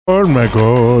Oh my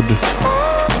god.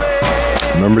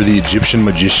 Remember the Egyptian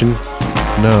magician?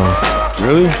 No.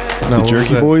 Really? No, the what was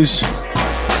Jerky that? Boys?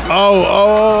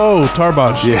 Oh,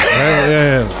 Tarbosh. Yeah.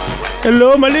 Yeah.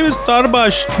 Hello, my name is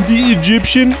Tarbosh, the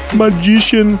Egyptian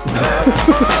magician.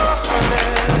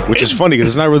 Which is funny because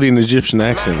it's not really an Egyptian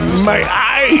accent. My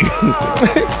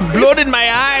eye! Blood in my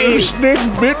The eye!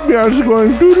 snake bit me. I was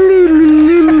going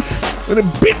doodle and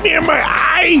it bit me in my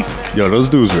eye. Yo, those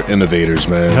dudes were innovators,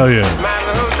 man. Hell yeah.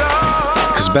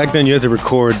 Because back then you had to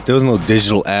record. There was no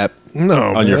digital app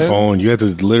No, on your man. phone. You had to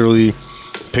literally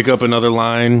pick up another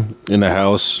line in the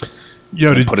house,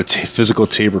 Yo, put a physical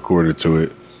tape recorder to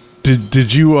it.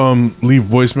 did you leave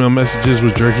voicemail messages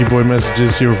with Jerky Boy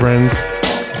messages to your friends?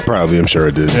 Probably, I'm sure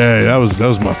I did. Yeah, that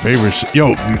was my favorite shit.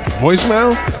 Yo,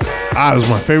 voicemail? It was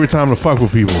my favorite time to fuck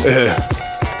with people.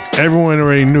 Everyone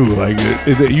already knew. Like,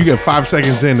 you get 5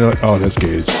 seconds in, they're like, oh, that's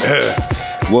Gage.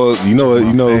 Well, you know,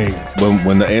 Dang.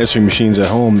 when the answering machines at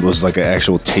home was like an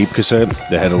actual tape cassette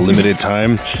that had a limited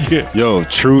time. Yeah. Yo,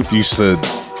 Truth used to.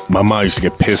 My mom used to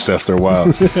get pissed after a while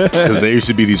because there used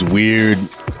to be these weird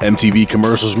MTV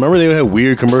commercials. Remember they would have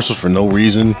weird commercials for no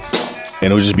reason,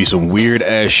 and it would just be some weird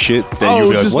ass shit that you would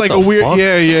be like, just what like the a weird, fuck?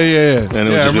 yeah. And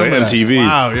it would just be like I remember that. MTV.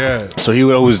 Wow, yeah. So he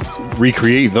would always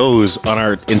recreate those on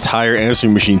our entire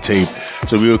answering machine tape.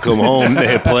 So we would come home and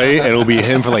hit play, and it would be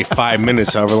him for like 5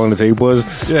 minutes, however long the tape was.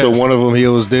 Yeah. So one of them he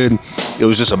always did, it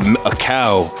was just a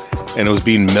cow, and it was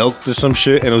being milked or some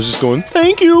shit, and it was just going,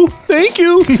 thank you.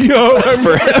 Yo,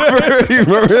 Forever. You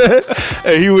remember that?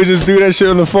 And he would just do that shit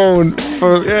on the phone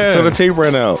till the tape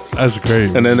ran out. that's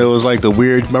great. And then there was like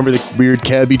remember the weird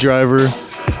cabbie driver?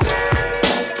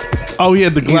 Oh, he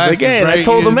had the He's glasses, like, hey, right? I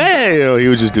told him, hey, you know, he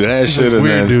would just do that shit. And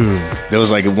weird then dude. there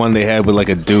was like one they had with like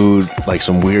a dude, like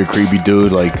some weird creepy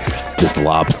dude, like this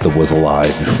lobster was alive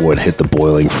before it hit the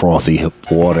boiling frothy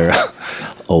water.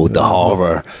 Oh, the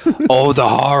horror. Oh, the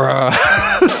horror.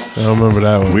 I don't remember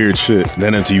that one. Weird shit.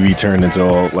 Then MTV turned into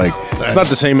all like, it's not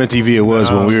the same MTV it was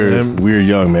when man. we were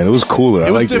young, man. It was cooler. I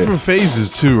It was liked different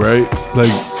phases too, right?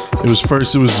 Like it was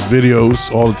videos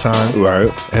all the time,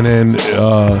 Right. and then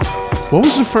what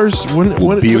was the first? When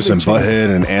Beavis they and changed?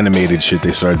 Butthead and animated shit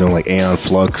they started doing, like Aeon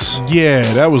Flux. Yeah,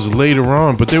 that was later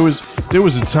on, but there was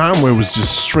a time where it was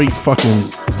just straight fucking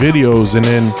videos, and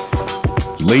then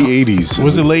Late 80s.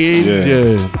 was it late 80s?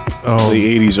 Yeah.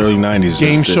 Late 80s, early 90s.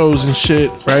 Game shows and shit,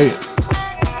 right?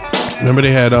 Remember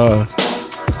they had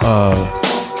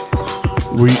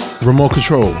remote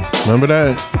control. Remember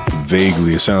that?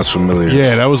 Vaguely, it sounds familiar.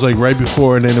 Yeah, that was like right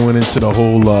before, and then it went into the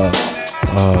whole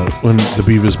when the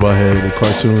Beavis Butthead, the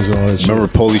cartoons and all that shit. Remember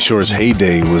Pauly Shore's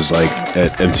heyday was like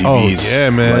at MTV's. Oh, yeah,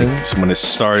 man. Like when it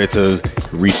started to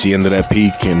reach the end of that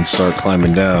peak and start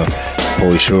climbing down,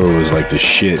 Pauly Shore was like the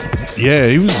shit. Yeah,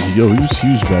 he was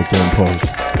huge back then,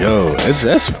 Paul. Yo,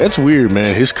 that's weird,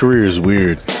 man. His career is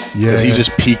weird. Yeah. Because he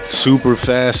just peaked super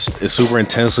fast, super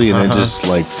intensely, and then just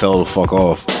like fell the fuck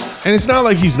off. And it's not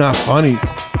like he's not funny.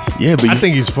 Yeah, but I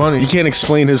think he's funny. you can't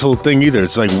explain his whole thing either.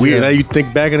 It's like weird. Yeah. Now you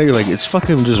think back and you're like, it's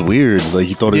fucking just weird. Like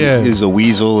you thought Yeah. he is a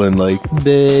weasel and like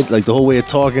the whole way of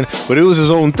talking, but it was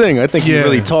his own thing. I think he Yeah.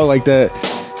 really talked like that,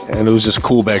 and it was just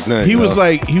cool back then. He you was know?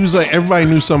 like everybody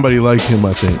knew somebody like him,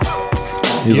 I think.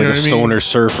 He's you know like a what I mean? stoner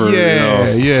surfer.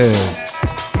 Yeah, You know? yeah.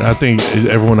 I think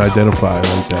everyone identified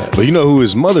like that. But you know who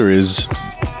his mother is?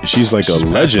 She's like a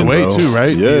legend, Away bro. too,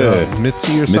 right? Yeah,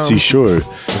 Mitzi or Mitzi something. Shore.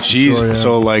 She's Shore, yeah.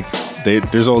 so like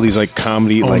there's all these like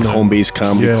comedy, like no. home-based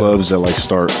comedy Yeah. clubs that like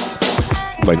start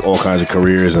like all kinds of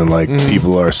careers and like Mm-hmm.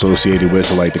 people are associated with.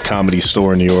 So like the Comedy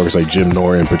Store in New York is like Jim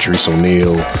Norton, Patrice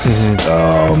O'Neill,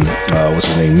 Mm-hmm. what's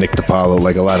his name, Nick DiPaolo,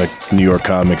 like a lot of New York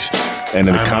comics. And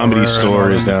then the Comedy Store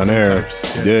is down there.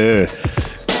 Yeah.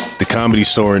 The Comedy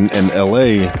Store in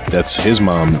LA, that's his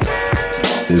mom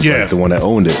is Yeah. like the one that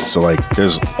owned it. So like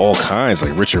there's all kinds,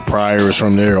 like Richard Pryor is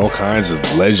from there, all kinds of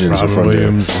legends Robin are from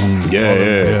Williams there. and Yeah, all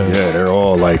them, yeah. They're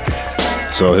all like,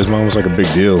 so his mom was like a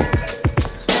big deal.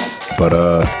 But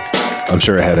I'm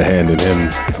sure it had a hand in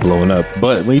him blowing up.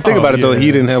 But when you think about it though, yeah.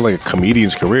 he didn't have like a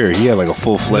comedian's career. He had like a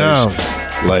full-fledged,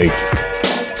 like,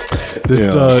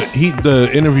 The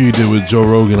interview he did with Joe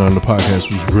Rogan on the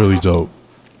podcast was really dope.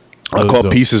 I Really caught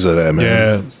dope. pieces of that,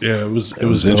 man. Yeah, it was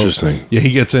was dope. interesting. Yeah,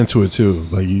 he gets into it too,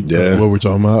 like Yeah. what we're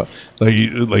talking about,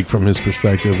 like from his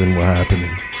perspective and what happened.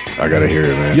 I gotta hear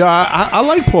it, man. Yeah, I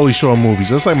like Pauly Shore movies.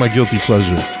 That's like my guilty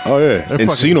pleasure. Oh yeah, They're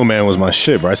Encino Man was my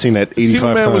shit, bro. I seen that 85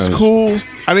 Superman times. was cool.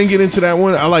 I didn't get into that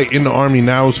one. I like In the Army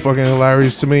Now was fucking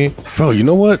hilarious to me. Bro, you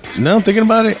know what? Now I'm thinking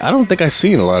about it, I don't think I've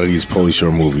seen a lot of these Pauly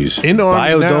Shore movies. In the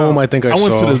Army Biodome, Now, I think I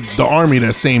went saw. to the Army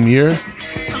that same year,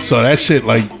 so that shit,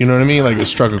 like, you know what I mean? Like, it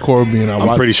struck a chord with me, and I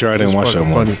watched. pretty sure I didn't it was watch that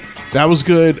fucking one. funny. That was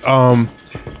good.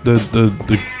 the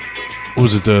what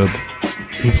was it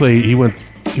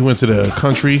he went to the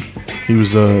country. He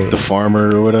was the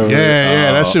farmer or whatever.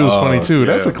 Yeah, that shit was funny too. Yeah.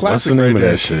 That's a classic. What's the name of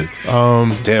that shit?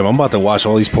 Damn, I'm about to watch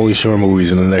all these Polish Shore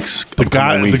movies in the next weeks.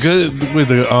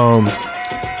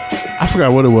 I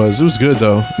forgot what it was. It was good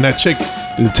though. And that chick,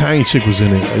 the Italian chick, was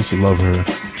in it. I used to love her.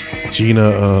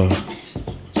 Gina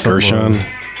Gershon.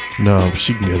 No,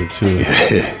 she can get it too.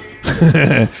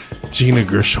 Gina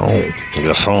Gershon.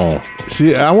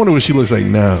 See, I wonder what she looks like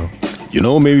now. You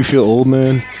know what made me feel old,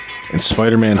 man? In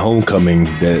Spider-Man Homecoming,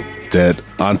 that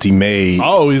Auntie May.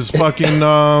 Oh, he's fucking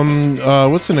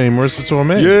what's her name? Marissa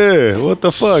Tomei. Yeah, what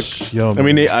the fuck? Yo, I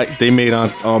mean, they made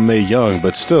Aunt May young,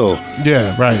 but still.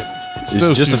 Yeah, right.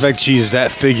 Still, just the fact she's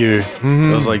that figure.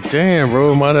 I was like, damn,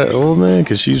 bro, am I that old, man?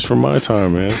 Because she's from my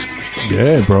time, man.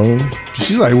 Yeah, bro.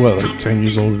 She's like what, like 10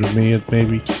 years older than me,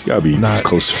 maybe. She gotta be not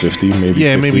close to 50, maybe.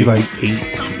 Yeah, 50. maybe like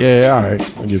 8. Yeah, all right,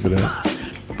 I'll give it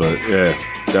that. But yeah,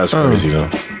 that's crazy, though.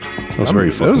 That's very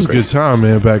fucking. That was crazy. a good time,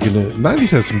 man. Back in the 90s,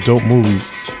 had some dope movies.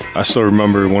 I still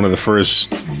remember one of the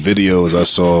first videos I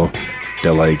saw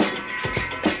that like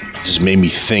just made me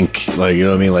think, like, you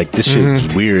know what I mean? Like, this shit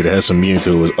is weird. It has some meaning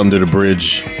to it. It was Under the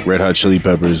Bridge, Red Hot Chili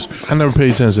Peppers. I never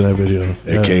paid attention to that video.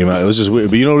 It came out. It was just weird.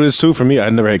 But you know what it is too? For me, I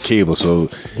never had cable. So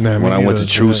when I went to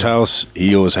Truth's house,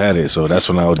 he always had it. So that's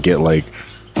when I would get like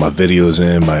my videos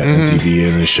in, my MTV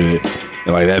in and shit.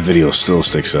 And like that video still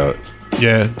sticks out.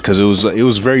 Yeah. Because it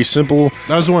was very simple.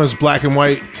 That was the one that's black and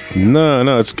white.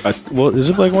 No, it's well, is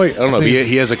it black and white? I don't know. But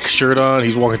he has a shirt on.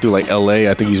 He's walking through like LA.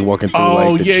 I think he's walking through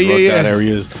like the drug out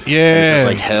areas. Yeah, and it's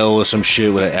like hell or some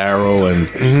shit with an arrow,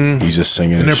 and he's just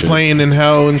singing. And they're playing in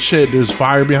hell and shit. There's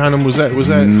fire behind them. Was that?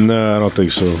 No, I don't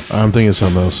think so. I'm thinking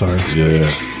something else. Sorry. Yeah,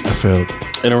 I failed.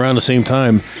 And around the same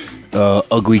time,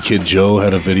 Ugly Kid Joe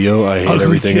had a video. I hate Ugly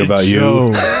everything Kid about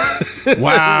Joe. you.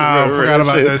 Wow, I forgot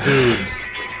about that dude.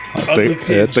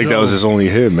 I think that was his only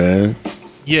hit, man.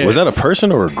 Yeah. Was that a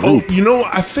person or a group? Oh, you know,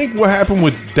 I think what happened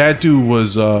with that dude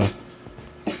was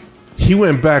he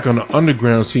went back on the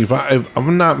underground scene. If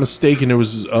I'm not mistaken, there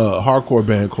was a hardcore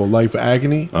band called Life of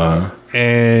Agony,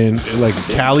 and like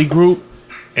a Cali group,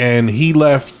 and he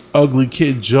left Ugly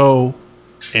Kid Joe,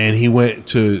 and he went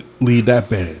to lead that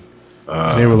band.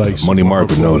 They were like Money Mark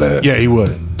would know that. Yeah, he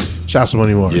would. Shouts to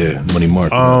Money Mark. Yeah, Money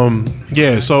Mark.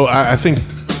 Yeah. So I think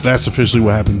that's officially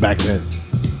what happened back then.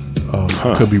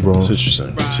 Could be wrong. It's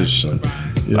interesting.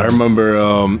 Yeah. I remember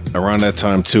around that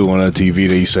time too on TV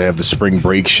they used to have the spring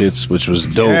break shits, which was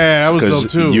dope. Yeah, that was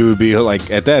dope too. You would be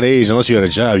like at that age, unless you had a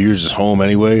job, you were just home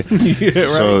anyway. Yeah, right.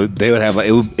 So they would have like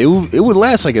it would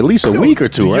last like at least a week or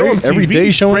two, right? MTV Every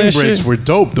day showing that spring breaks shit. were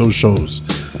dope. Those shows,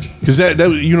 because that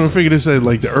you know, figure this at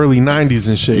like the early '90s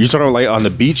and shit. You talking about like on the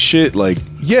beach shit, like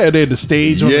yeah, they had the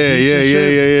stage on the beach and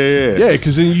shit. Yeah,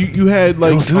 because then you had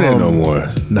like don't do that no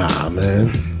more. Nah,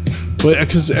 man. But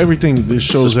because everything, there's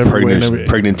shows everywhere.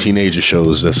 Pregnant teenager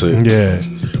shows. That's it. Yeah,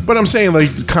 but I'm saying like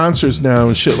the concerts now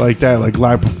and shit like that, like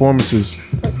live performances.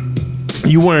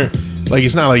 You weren't like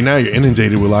it's not like now you're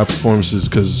inundated with live performances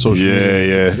because of social media.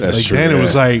 Yeah, that's like, true. Then it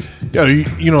was like, yo,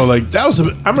 you know, like that was.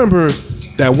 I remember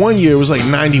that one year it was like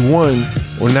 91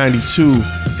 or 92,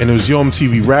 and it was Yo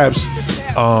MTV Raps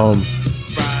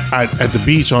at the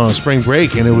beach on spring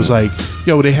break, and it was like,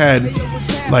 yo, they had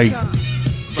like.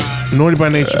 Naughty by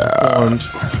Nature performed,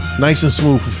 Nice and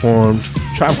Smooth performed,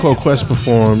 Tribe Called Quest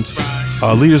performed,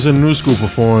 Leaders in the New School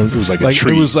performed. It was like a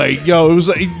treat. It was like, yo, it was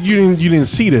like you didn't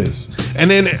see this.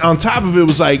 And then on top of it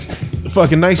was like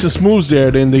fucking Nice and Smooth's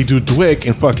there, then they do Dwick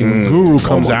and fucking Guru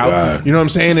comes out. God. You know what I'm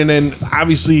saying? And then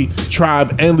obviously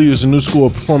Tribe and Leaders in the New School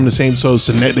perform the same, so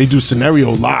they do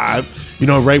Scenario live, you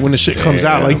know, right when the shit comes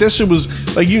out. Like that shit was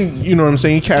like you know what I'm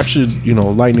saying? You captured, you know,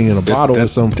 lightning in a bottle at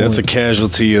some point. That's a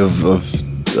casualty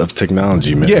of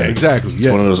technology, man. Yeah, exactly. It's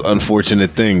one of those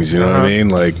unfortunate things, you know what I mean?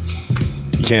 Like,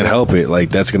 you can't help it. Like,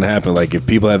 that's gonna happen. Like, if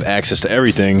people have access to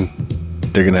everything,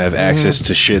 they're gonna have access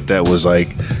to shit that was like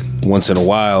once in a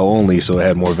while only, so it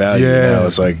had more value. Now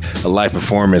it's like a live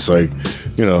performance. Like,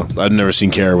 you know, I've never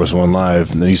seen KRS One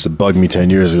live, and it used to bug me 10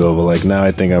 years ago. But like now,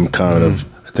 I think I'm kind of.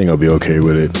 I think I'll be okay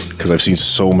with it because I've seen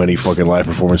so many fucking live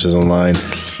performances online.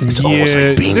 It's almost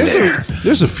like being there.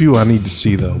 There's a few I need to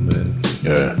see though, man.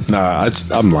 Yeah, nah,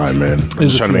 I'm lying, man. I'm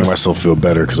just trying to make myself feel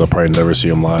better because I'll probably never see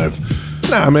him live.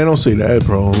 Nah, man, don't say that,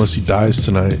 bro. Unless he dies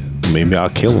tonight. Maybe I'll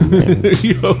kill him, man.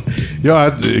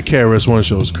 The KRS One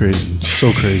show is crazy,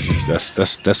 so crazy.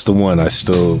 That's the one. I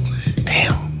still,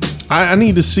 damn. I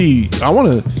need to see. I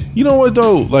want to. You know what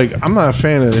though? Like, I'm not a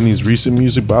fan of any recent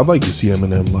music, but I'd like to see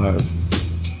Eminem live,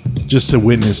 just to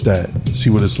witness that. See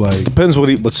what it's like. Depends what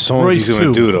songs Royce he's gonna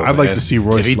too. do though. I'd like man. to see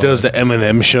Royce if he live. does the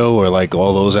Eminem show or like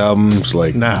all those albums.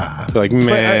 Like Nah, like But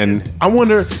man, I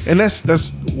wonder, and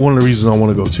that's one of the reasons I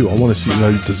want to go too. I want to see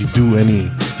like, does he do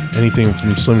anything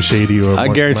from Slim Shady or? I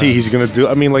Mark guarantee Maron? he's gonna do.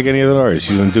 I mean, like any other artist,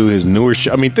 he's gonna do his newer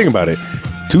shit. I mean, think about it.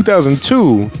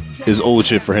 2002 is old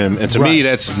shit for him, and to me, Right.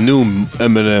 that's new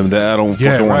Eminem that I don't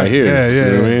Yeah, fucking want right. to hear. Yeah, you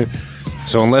know what I yeah. mean?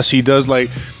 So unless he does like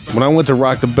when I went to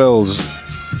Rock the Bells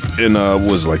in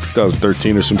was like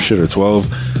 2013 or some shit or 12.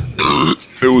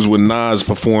 It was when Nas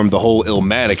performed the whole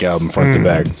Illmatic album front to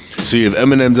back. See if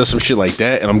Eminem does some shit like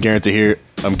that, and I'm guaranteed to hear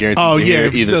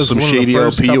if he either does some one of the Shady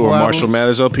first LP couple or albums. Marshall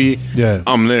Mathers LP. Yeah.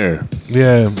 I'm there.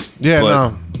 Yeah, But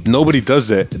no. nobody does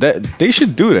that. That they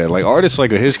should do that. Like artists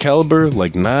like of his caliber,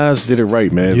 like Nas did it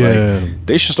right, man. Yeah. Like,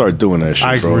 they should start doing that shit.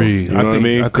 I bro. agree. You know I what I think-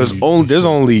 mean? I think Because you there's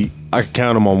only I can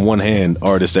count them on one hand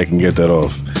artists that can get that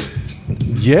off.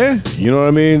 Yeah, You know what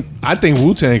I mean? I think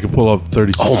Wu-Tang could pull off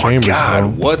 36 Oh my chambers. god, bro.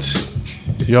 what?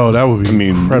 Yo, that would be I mean,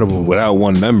 incredible. without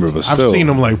one member, but I've still. seen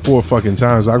them like 4 fucking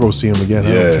times. I go see them again. I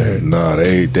don't Yeah, care. nah,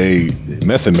 they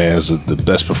Method Man is the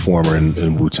best performer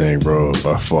in Wu Tang, bro,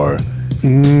 by far.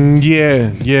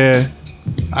 Yeah,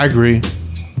 I agree.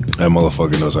 That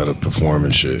motherfucker knows how to perform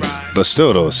and shit. But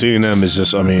still, though, seeing them is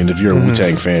just, I mean, if you're a Wu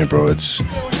Tang fan, bro,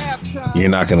 you're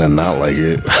not gonna not like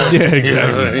it. Yeah,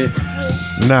 exactly.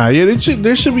 Nah, yeah,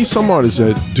 there should be some artists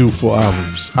that do full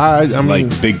albums. I mean,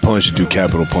 Like Big Pun should do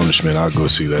Capital Punishment. I'll go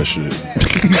see that shit.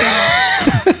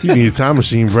 you need a time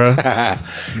machine, bro.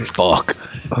 Fuck.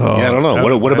 Yeah, I don't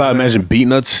know. What about Imagine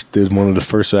Beatnuts did one of the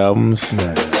first albums?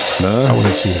 Nah, Nah? I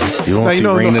wouldn't see that. You don't see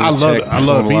Rain in the I Tech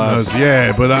love perform live? Beatnuts.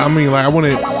 Yeah, but I mean, like, I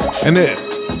wouldn't. And then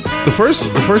the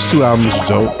first 2 albums are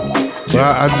dope. But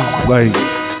I just like,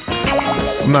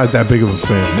 I'm not that big of a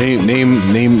fan.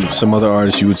 Name some other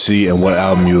artists you would see and what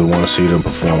album you would want to see them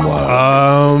perform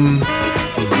live.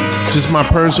 Just my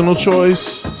personal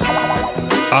choice.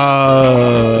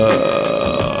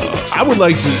 I would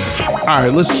like to. All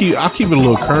right, I'll keep it a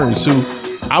little current too.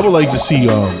 I would like to see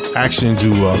Action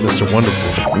do Mr.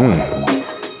 Wonderful.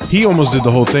 He almost did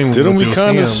the whole thing. Didn't we with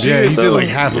kinda DOCM. see Yeah, it, he though? did like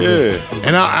half of it. Yeah.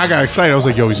 And I got excited. I was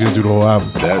like, yo, he's gonna do the whole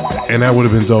album. And that would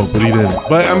have been dope, but he didn't.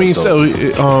 But I mean, was still,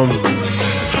 he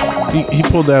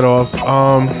pulled that off.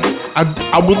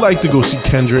 I would like to go see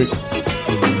Kendrick.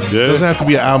 It doesn't have to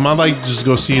be an album. I'd like to just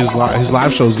go see his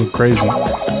live shows. Look crazy. I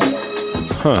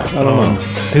don't know.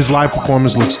 His live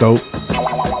performance looks dope.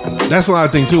 That's a lot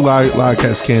of things too. A lot of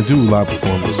cats can't do live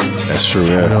performance. That's true,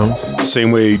 yeah. You know?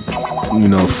 Same way,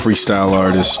 freestyle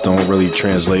artists don't really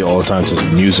translate all the time to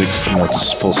music, to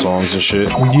full songs and shit.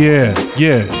 Yeah.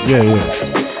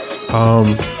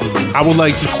 I would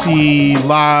like to see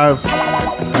live.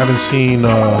 I haven't seen.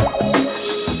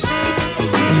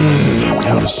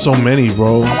 There's so many,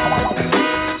 bro.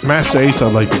 Master Ace,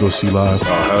 I'd like to go see live.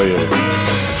 Oh, hell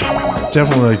yeah.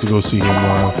 Definitely like to go see him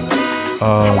live.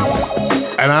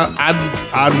 And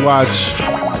I'd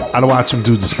watch him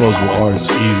do Disposable Arts.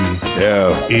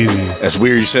 Yeah. Easy. That's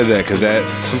weird you said that, because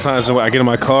sometimes I get in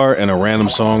my car and a random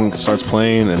song starts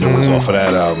playing and it was off of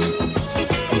that album.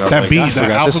 And I'm That like, beat, I that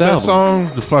forgot this alphabet album.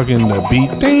 song, the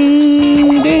beat,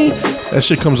 ding, ding. That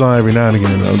shit comes on every now and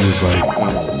again. I'm just like,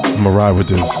 I'm gonna ride with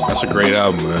this. That's a great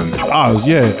album, man. Oh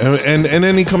yeah, and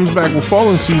then he comes back with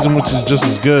Fallen Season, which is just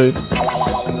as good.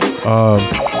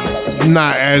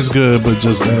 Not as good, but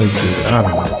just as good. I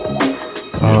don't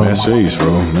know. Master Ace,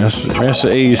 bro. Master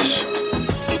Ace.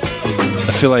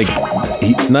 I feel like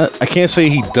I can't say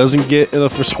he doesn't get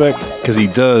enough respect, because he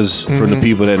does from the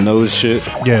people that know his shit.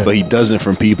 Yeah. But he doesn't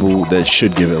from people that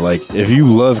should give it. Like, if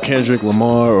you love Kendrick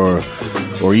Lamar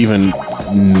or even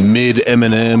mid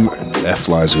Eminem, that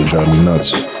fly's gonna drive me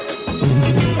nuts.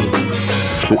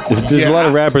 There's a lot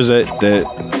of rappers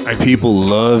that people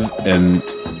love and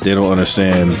they don't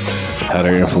understand how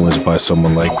they're influenced by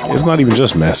someone like, it's not even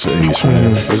just Master Ace,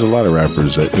 man. There's a lot of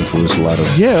rappers that influence a lot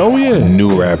of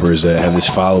new rappers that have this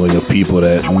following of people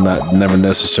that never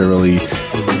necessarily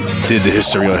did the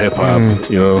history of hip hop,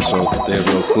 so they have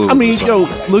no clue. I mean, yo,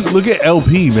 look at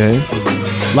LP, man.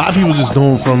 A lot of people just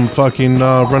know him from fucking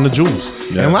Run the Jewels.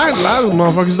 Yeah. And a lot of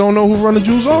motherfuckers don't know who Run the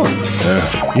Jewels are.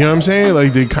 Yeah. You know what I'm saying?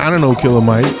 Like, they kind of know Killer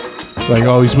Mike. Like,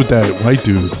 oh, he's with that white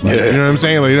dude. Like, Yeah. You know what I'm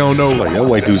saying? Like, they don't know. Like, that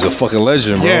white dude's a fucking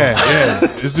legend, bro. Yeah.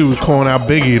 This dude was calling out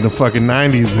Biggie in the fucking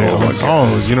 90s and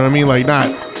songs. You know what I mean? Like, not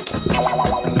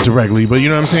directly, but you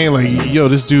know what I'm saying? Like, yo,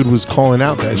 this dude was calling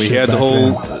out that shit. He had the back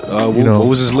whole, then. what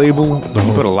was his label?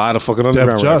 He put a lot of fucking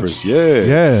underground Jux. rappers.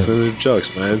 Yeah. Definitive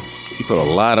Jux, man. He put a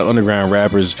lot of underground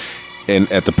rappers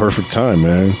at the perfect time,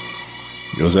 man.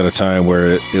 It was at a time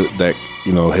where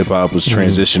hip hop was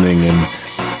transitioning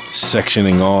and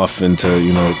sectioning off into,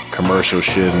 you know, commercial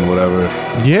shit and whatever.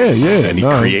 Yeah. And he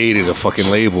created a fucking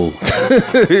label. You know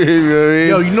what I mean?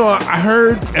 Yo, you know, I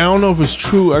heard, I don't know if it's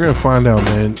true, I gotta find out,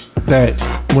 man, that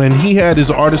when he had his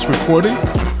artist recording,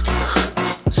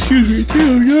 excuse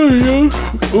me, yo.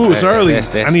 Ooh, it's early.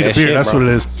 I need a beer, shit, that's bro. what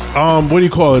it is. What do you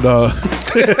call it?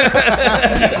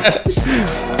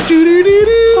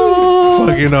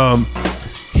 Fucking,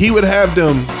 he would have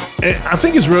them, and I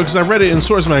think it's real because I read it in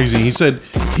Source Magazine. He said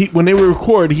when they would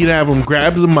record, he'd have them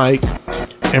grab the mic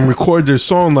and record their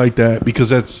song like that because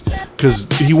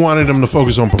he wanted them to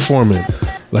focus on performing,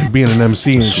 like being an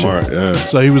MC and Smart, shit. yeah.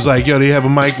 So he was like, yo, they have a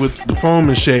mic with the foam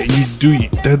and shit, and you do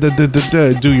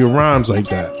your rhymes like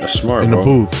that. That's smart, in bro. the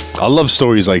booth. I love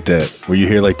stories like that where you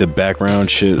hear like the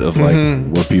background shit of like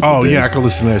what people. Oh did. yeah, I could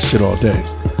listen to that shit all day.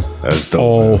 That's dope.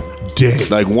 All man. day.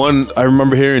 Like one, I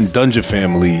remember hearing Dungeon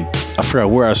Family. I forgot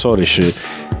where I saw this shit,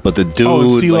 but the dude. Oh,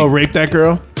 CeeLo like, raped that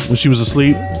girl when she was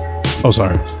asleep. Oh,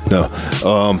 sorry. No,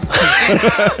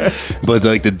 but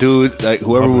like the dude, like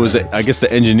whoever was, I guess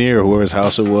the engineer, whoever's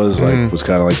house it was, like was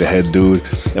kind of like the head dude,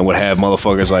 and would have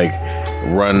motherfuckers like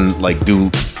run, like do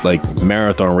like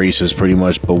marathon races pretty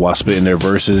much, but while spitting their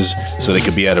verses, so they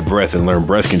could be out of breath and learn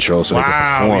breath control, so they could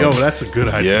Wow, perform. yo, that's a good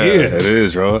Yeah, idea. it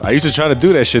is, bro. I used to try to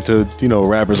do that shit to, you know,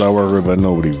 rappers I work with, but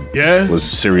nobody was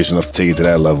serious enough to take it to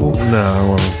that level.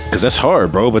 No, Because that's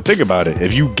hard, bro. But think about it.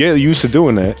 If you get used to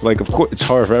doing that, like, of course, it's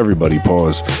hard for everybody,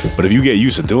 pause. But if you get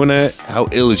used to doing that, how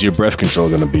ill is your breath control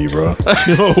going to be, bro?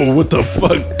 yo, what the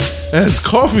fuck? That has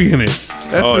coffee in it.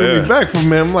 That threw me back from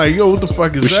me. I'm like, yo, what the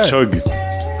fuck is We that? should chug it.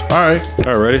 All right. All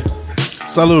right, ready?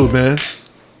 Salud, man.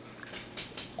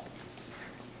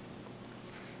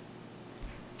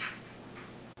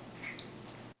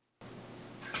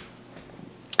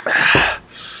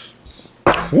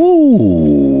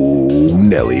 Woo,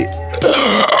 Nelly.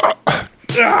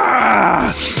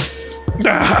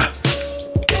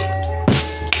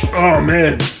 Oh,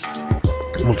 man. I'm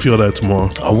going to feel that tomorrow.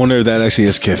 I wonder if that actually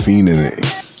has caffeine in it.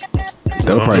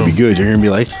 That'll probably be good. You're going to be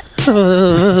like,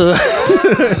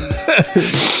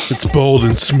 It's bold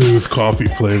and smooth coffee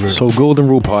flavor. so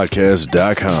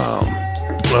goldenrulepodcast.com.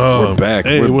 We're back.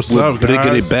 Hey, we're, what's we're up, bringing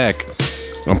guys? it back.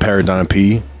 I'm Paradigm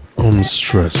P.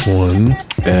 Stress one.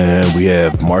 And we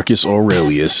have Marcus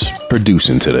Aurelius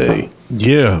producing today.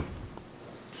 Yeah.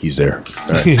 He's there.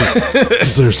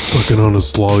 Because they're sucking on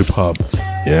his lollipop.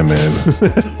 Yeah, man.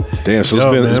 Damn, so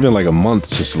it's been like a month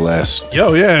since the last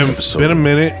Yo, yeah, it's episode. been a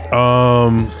minute.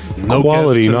 No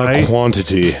quality, guests not tonight.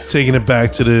 quantity. Taking it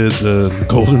back to the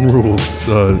golden rule.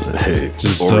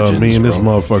 Just Origins, me and this bro.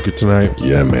 motherfucker tonight.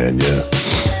 Yeah, man, yeah.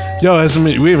 Yo,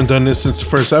 we haven't done this since the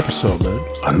first episode, man.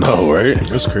 I know, right?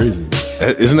 That's crazy.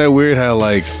 Isn't that weird how,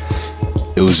 like,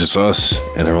 it was just us,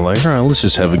 and they were like, all right, let's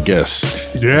just have a guest.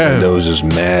 Yeah. And there was just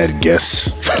mad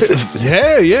guests.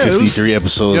 Yeah. 53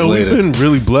 episodes Yo, later. we've been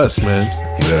really blessed, man.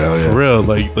 Yeah. For real.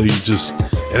 Like just,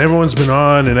 and everyone's been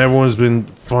on, and everyone's been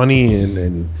funny,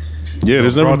 and Yeah,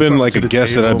 there's never brought been something like to a the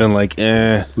guest that table. I've been like,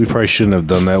 we probably shouldn't have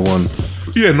done that one.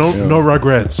 yeah, no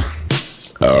regrets.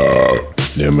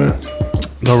 Yeah, man.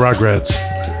 No regrets.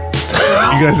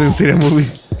 You guys didn't see that movie?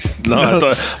 No, I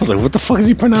was like, what the fuck is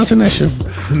he pronouncing that shit?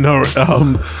 No,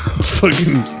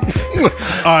 fucking.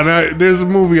 Oh, no, there's a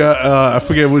movie. I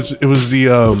forget which. It was the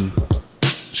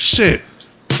shit.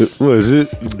 What is it?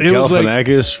 It was like-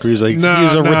 Galifianakis? Where he's like, Nah,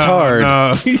 he's a retard.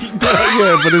 No.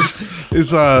 Yeah, but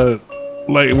it's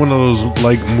like one of those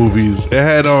like movies. It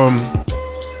had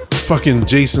fucking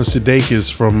Jason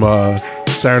Sudeikis from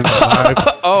Saturday Night Live.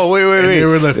 Oh, wait. they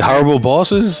were like- Horrible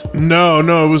Bosses? No,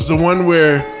 it was the one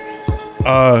where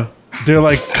they're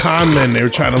like con men. They were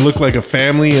trying to look like a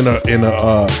family in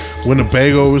a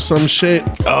Winnebago or some shit.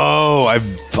 Oh, I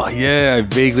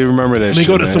vaguely remember that And shit.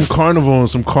 they go to man. some carnival and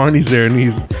some carnies there, and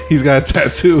he's got a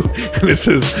tattoo, and it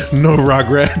says "No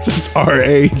Regrets." It's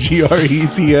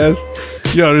RAGRETS.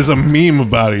 Yo, there's a meme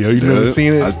about it. Yo, you never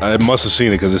seen it? I must have seen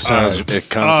it because it sounds. It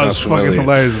kind of It's sounds fucking familiar.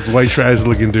 hilarious. This white trash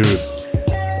looking dude.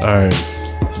 All right,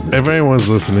 if anyone's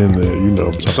listening, there, you know.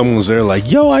 What I'm talking Someone's there like,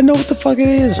 yo, I know what the fuck it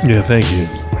is. Yeah, thank you.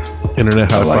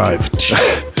 Internet high like five.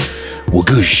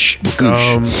 Wagoosh.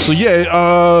 So yeah,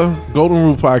 Golden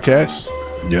Rule Podcast.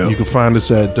 Yeah. You can find us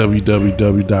at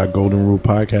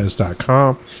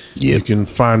www.goldenrulepodcast.com. Yep. You can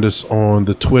find us on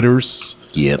the Twitters.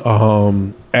 Yep.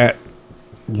 At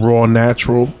Raw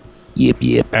Natural.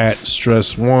 Yep. At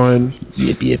Stress One.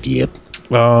 Yep.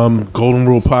 Golden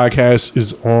Rule Podcast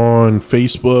is on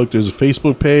Facebook. There's a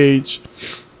Facebook page.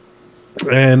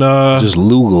 And Just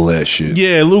Google that shit.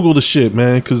 yeah, Google the shit,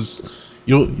 man, because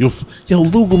you'll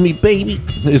Google me, baby.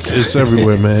 It's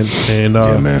everywhere, man. And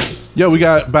Yeah, man. Yo, we've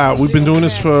been doing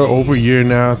this for over a year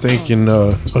now, I think,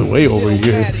 way over a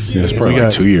year. Yeah, it's probably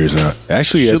like 2 years now.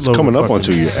 Actually, it's coming up on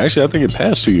 2 years. Actually, I think it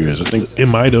passed 2 years. I think it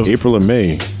might have. April or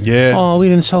May. Yeah. Oh, we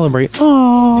didn't celebrate.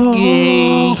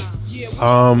 Oh.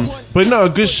 But no,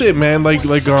 good shit, man. It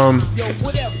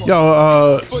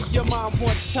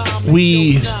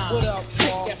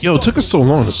took us so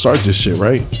long to start this shit,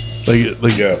 right?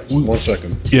 Yeah. 1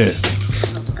 second. Yeah.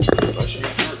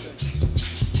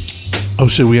 Oh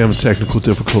shit, we having technical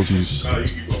difficulties.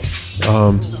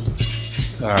 All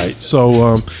right,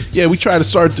 so we tried to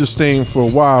start this thing for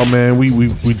a while, man.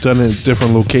 We've done it at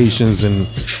different locations and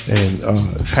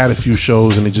had a few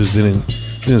shows, and it just didn't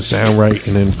sound right.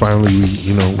 And then finally,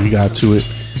 we got to it,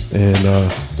 and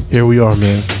here we are,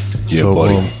 man. Yeah, so,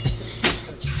 buddy.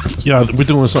 We're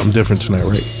doing something different tonight,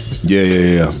 right?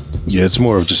 Yeah. Yeah, it's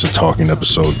more of just a talking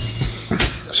episode.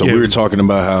 So we were talking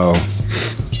about how,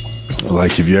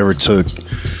 like, if you ever took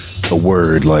a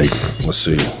word, like, let's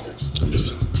see,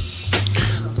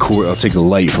 I'll take the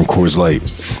light from Coors Light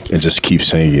and just keep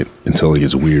saying it until it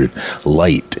gets weird.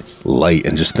 Light,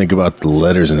 and just think about the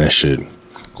letters in that shit.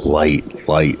 Light.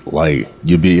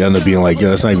 You'd end up being like,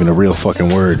 yo, that's not even a real fucking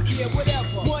word.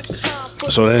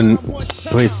 So then,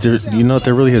 wait,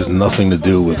 that really has nothing to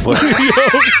do with what.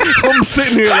 I'm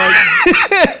sitting here like,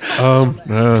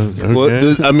 okay. Well,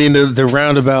 the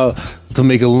roundabout, to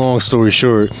make a long story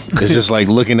short, is just like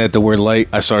looking at the word light.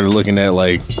 I started looking at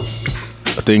like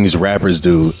things rappers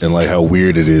do and like how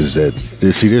weird it is that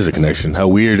there's a connection. How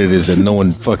weird it is that no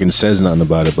one fucking says nothing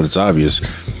about it, but it's obvious.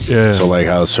 Yeah. So like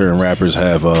how certain rappers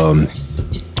have,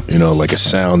 like a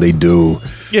sound they do.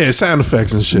 Yeah, sound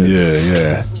effects and shit.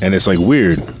 Yeah. And it's like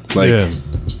weird. Like,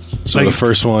 so like, the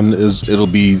first one it'll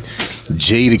be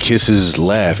Jadakiss's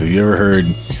laugh. Have you ever heard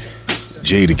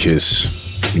Jadakiss?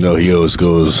 He always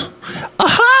goes,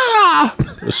 aha!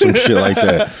 Or some shit like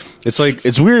that. It's like,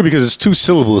 it's weird because it's 2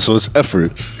 syllables, so it's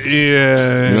effort.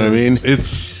 Yeah. You know what I mean?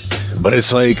 But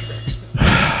it's like,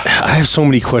 I have so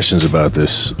many questions about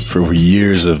this for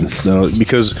years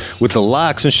because with the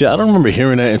locks and shit, I don't remember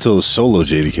hearing that until it was solo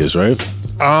Jadakiss, right?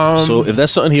 So if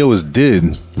that's something he always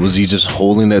did, was he just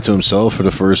holding that to himself for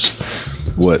the first,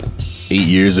 8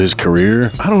 years of his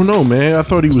career? I don't know, man. I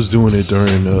thought he was doing it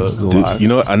during the Locks. You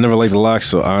know what? I never liked the Locks,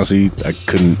 so honestly, I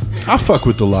couldn't. I fuck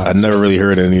with the Locks. I never really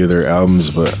heard any of their albums,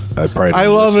 but I probably. I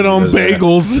love it on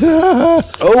bagels.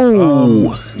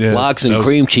 Locks and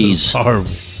cream cheese. Horrible.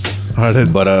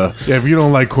 But if you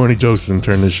don't like corny jokes, then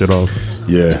turn this shit off.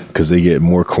 Yeah, because they get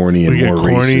more corny and more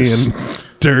corny racist and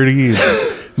dirty and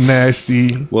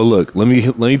nasty. Well, look, let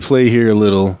me play here a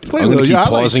little. I'm gonna keep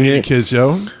pausing it, kids,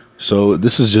 yo. So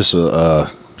this is just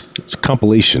it's a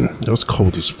compilation. It's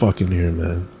cold as fuck in here,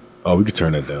 man. Oh, we could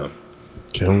turn that down.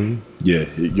 Can we? Yeah.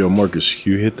 Yo, Marcus,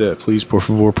 can you hit that, please, por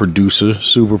favor,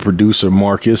 super producer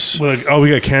Marcus. Look, we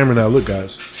got camera now. Look,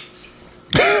 guys.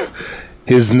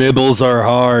 His nibbles are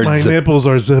hard. My nipples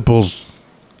are zipples.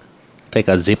 Take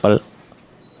a zipple.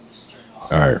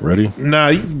 All right, ready? Nah,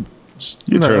 I don't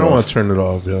want to turn it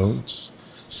off, yo. Just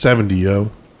 70, yo.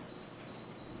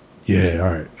 Yeah,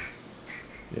 all right.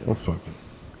 Yeah, I'm fucking.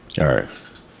 All right.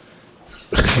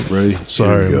 Ready?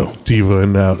 Sorry, I'm diva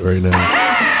and out right now.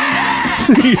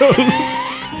 Yo.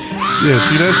 Yeah,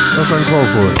 see, that's uncalled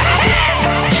for.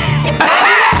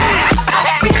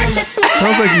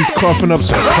 Sounds like he's coughing up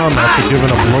some cum after giving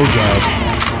up a blowjob.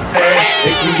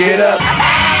 Hey, you get up.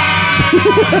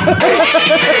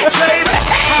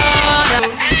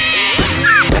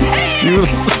 See what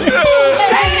I'm saying?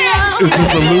 Is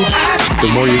this a loop? The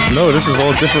more no, this is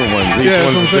all different ones. Each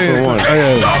one's a different one. Oh,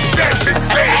 yeah.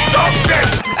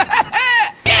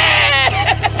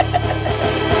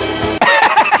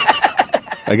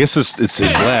 I guess it's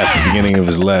his laugh, the beginning of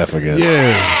his laugh, I guess.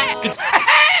 Yeah.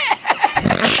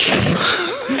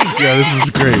 Yeah, this is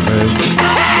great, man.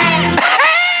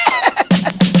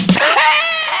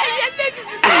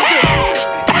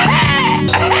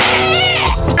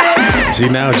 See,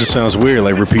 now it just sounds weird,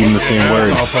 like repeating the same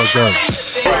word. All fucked up.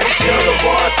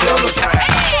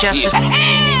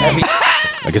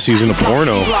 I guess he's in a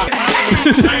porno.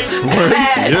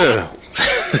 Yeah.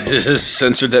 Just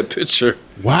censored that picture.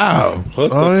 Wow. What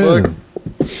the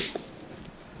fuck?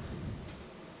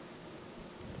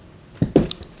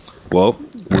 Well,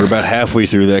 we're about halfway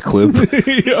through that clip.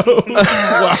 Yo,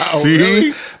 wow. See?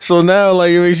 Really? So now,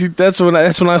 like, that's when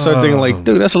I start thinking, like,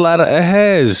 dude, that's a lot of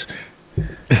ahas.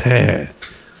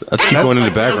 Let's keep going in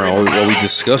the background while we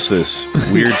discuss this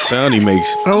weird sound he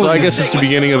makes. So I guess it's the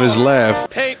beginning of his laugh.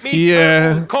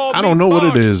 Yeah, I don't know what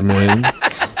it is, man.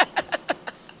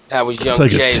 I was young. It's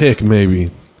like a tick,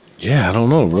 maybe. Yeah, I don't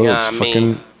know, bro. Yeah, it's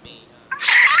fucking.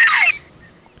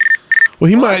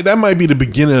 Well, that might be the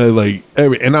beginning of like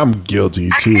and I'm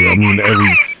guilty too. I mean,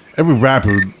 every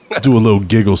rapper do a little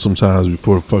giggle sometimes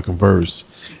before the fucking verse.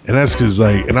 And that's because,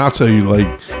 like, and I'll tell you, like,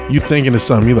 you thinking of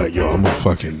something, you're like, yo, I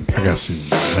got some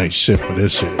nice shit for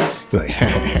this shit. You're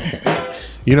like,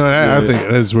 you know, I think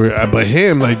that's where, but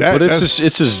him, like that. But it's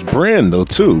his brand, though,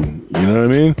 too. You know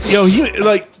what I mean? Yo, he,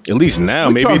 like, at least now,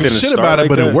 maybe it didn't shit start about it, like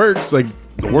but that. it works. Like,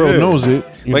 the world knows it.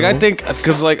 Like, I think,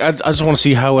 because, like, I just want to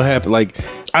see how it happened. Like,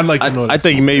 I'd like to know. I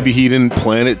think maybe he didn't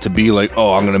plan it to be like,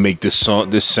 oh, I'm gonna make this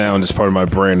sound as part of my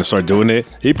brand and start doing it.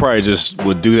 He probably just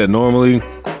would do that normally,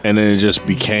 and then it just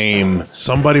became.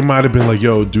 Somebody might have been like,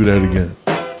 yo, do that again.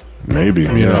 Maybe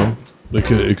you know, it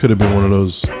could have been one of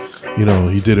those. You know,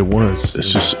 he did it once.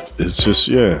 It's just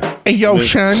yeah. Hey, yo,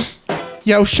 Sean.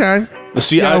 Let's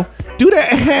see. Do that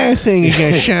hair thing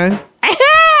again, Sean.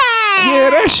 Yeah,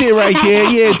 that shit right there.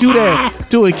 Yeah, do that.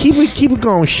 Do it. Keep it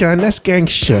going, Sean. That's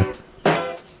gangster.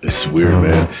 It's weird,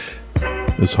 man.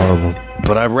 It's horrible.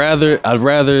 But I'd rather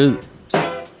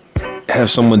have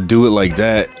someone do it like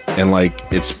that, and like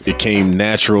it came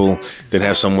natural, than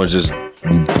have someone just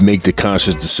make the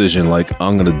conscious decision like,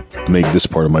 I'm gonna make this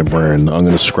part of my brand. I'm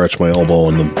gonna scratch my elbow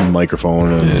on the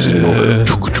microphone and it's gonna go.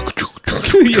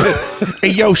 Yeah. Hey,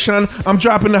 yo, Sean, I'm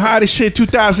dropping the hottest shit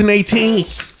 2018.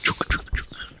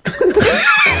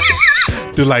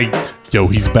 They're like, yo,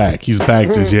 he's back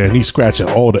this year, and he's scratching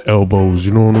all the elbows.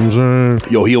 You know what I'm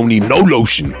saying? Yo, he don't need no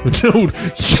lotion.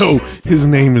 Yo, his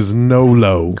name is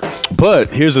Nolo. But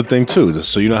here's the thing too.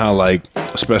 So you know how, like,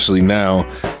 especially now,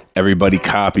 everybody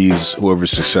copies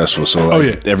whoever's successful. So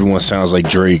like, everyone sounds like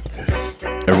Drake.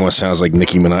 Everyone sounds like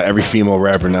Nicki Minaj. Every female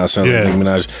rapper now sounds like Nicki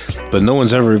Minaj. But no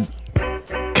one's ever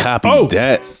copied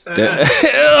that.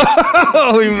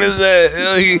 Oh, he missed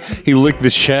that. He licked the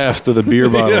shaft of the beer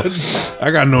bottle.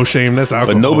 I got no shame. That's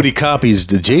alcohol. But nobody copies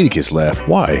the Jadakiss laugh.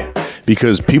 Why?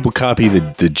 Because people copy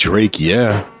the Drake,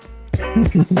 and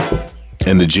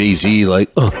the Jay-Z, like,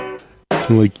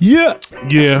 I'm like, yeah.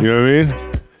 You know what I mean?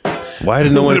 Why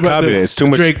did no one copy that? It's too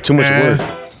much. Drake, too much work.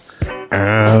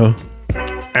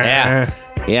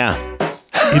 Yeah.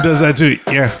 He does that too.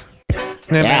 Yeah.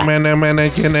 Yeah.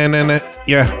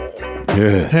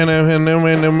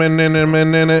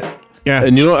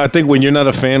 And you know, I think when you're not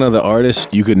a fan of the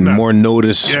artist, you can more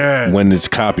notice when it's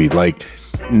copied. Like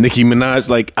Nicki Minaj,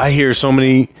 like I hear so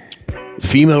many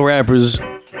female rappers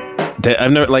that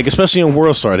I've never, like, especially on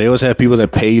World Star, they always have people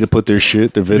that pay to put their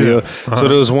video. So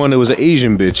there was one that was an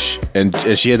Asian bitch, and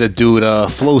she had that dude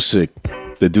Flow Sick.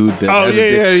 The dude that So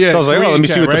I was like, let me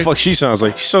see what the fuck she sounds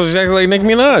like. She sounds exactly like Nicki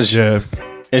Minaj. Yeah.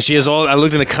 And she has I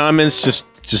looked in the comments just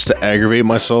to aggravate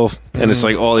myself, and it's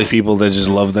like all these people that just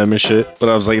love them and shit. But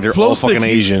I was like, they're all fucking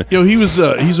Asian. Yo, he's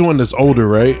the one that's older,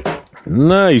 right?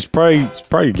 Nah, he's probably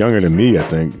younger than me, I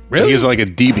think. Really? He has like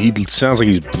he sounds like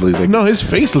he's like, no, his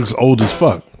face looks old as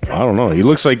fuck. I don't know. He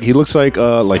looks like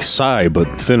Psy, but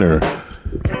thinner.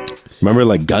 Remember,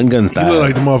 like Gangnam Style. You look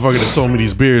like the motherfucker that sold me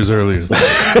these beers earlier.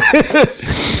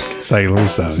 Salem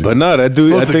Style. But no, that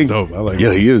dude, I think dope. I like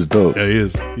him. He is dope. Yeah, he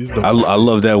is. He's dope. I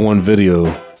love that one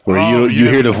video where you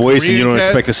hear the voice and you don't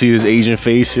expect to see his Asian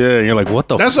face. Yeah, and you're like, what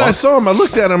the fuck? That's why I saw him. I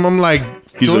looked at him. I'm like,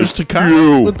 he's George like,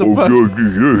 Takei. What the fuck?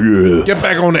 Yeah. Get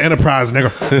back on the Enterprise,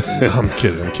 nigga. I'm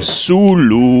kidding.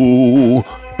 Sulu.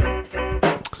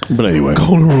 But anyway,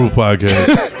 Golden Rule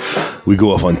Podcast. We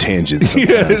go off on tangents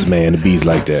sometimes, man. It be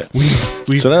like that.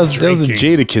 So that was a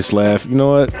Jadakiss laugh. You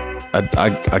know what?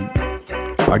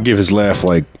 I give his laugh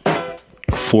like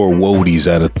 4 Wodies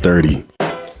out of 30,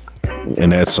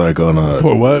 and that's like on a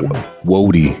for what?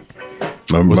 Wodie.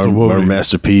 Remember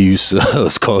Master P used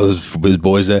to call his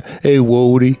boys that. Hey,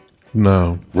 Wodie.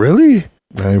 No, really?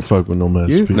 I ain't fuck with no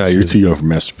Master P. No, you're too young for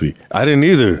Master P. I didn't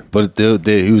either, but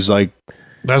he was like.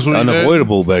 That's what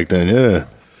unavoidable back then, yeah.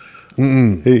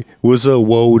 Hey, what's up,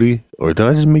 Wodie? Or did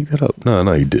I just make that up?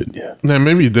 No, you did, yeah. Nah,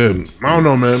 maybe you did. I don't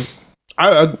know, man.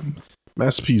 I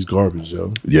Master P's garbage,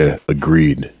 yo. Yeah,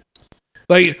 agreed.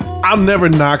 Like, I'll never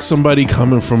knock somebody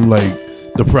coming from like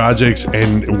the projects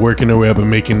and working their way up and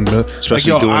making the,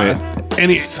 especially like, doing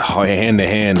it hand to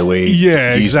hand the way these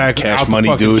exactly. Cash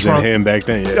Money dudes and him back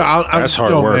then. That's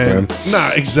hard work, man. Nah,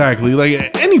 exactly.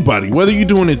 Like anybody, whether you're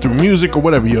doing it through music or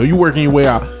whatever, yo, you working your way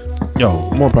out.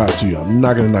 Yo, more power to you. I'm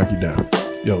not gonna knock you down.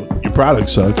 Yo, your product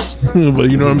sucks,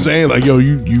 but you know what I'm saying? Like, yo,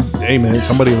 you, hey man,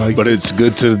 somebody like. But it's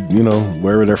good to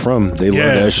wherever they're from, they love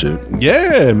that shit.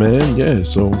 Yeah, man. Yeah,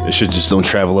 so they should just don't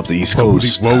travel up the East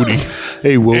Coast. Wodie.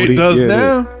 Hey, Wodie. It does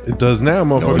now. It does now,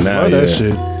 motherfuckers. Love that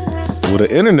shit. With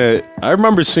the internet, I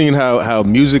remember seeing how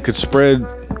music could spread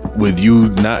with you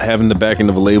not having the backing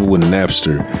of a label with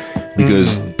Napster.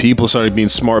 because people started being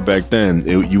smart back then.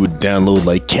 You would download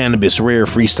like Cannabis Rare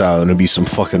Freestyle, and it'd be some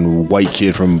fucking white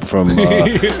kid from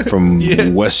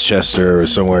Westchester or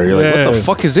somewhere. You're like, what the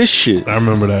fuck is this shit? I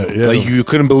remember that. Yeah. Like you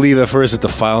couldn't believe at first that the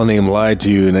file name lied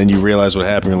to you, and then you realize what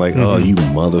happened. You're like, oh, you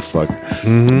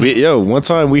motherfucker. But, yo, one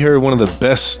time we heard one of the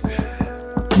best,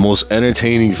 most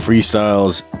entertaining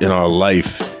freestyles in our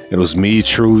life. It was me,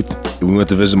 Truth. We went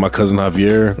to visit my cousin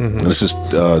Javier. And this is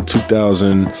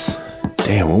 2000.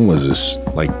 Damn, when was this?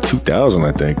 Like 2000,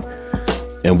 I think.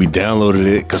 And we downloaded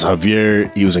it because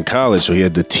Javier, he was in college, so he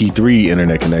had the T3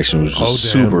 internet connection, which was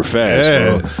super fast,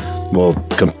 bro. Well,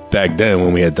 back then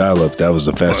when we had dial-up, that was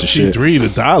the fastest shit. T3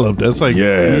 to dial-up, that's like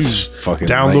it's fucking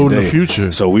downloading the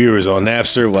future. So we was on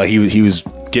Napster while he was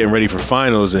getting ready for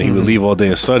finals, and he would leave all day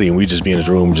and study, and we'd just be in his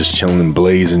room just chilling and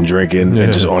blazing, drinking,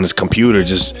 and just on his computer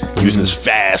just using his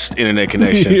fast internet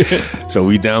connection. So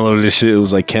we downloaded this shit. It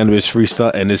was like Cannabis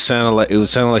Freestyle, and it sounded like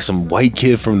some white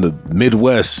kid from the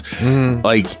Midwest.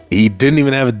 Like he didn't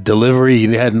even have a delivery,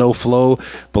 he had no flow,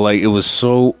 but like it was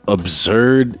so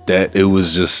absurd that it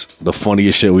was just the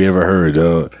funniest shit we ever heard.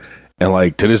 And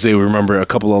like to this day we remember a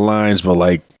couple of lines, but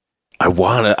like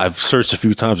I've searched a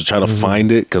few times to try to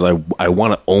find it because I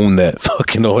want to own that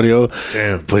fucking audio.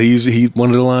 Damn. But he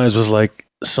one of the lines was like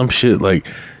some shit like,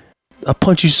 I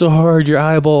punch you so hard your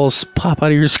eyeballs pop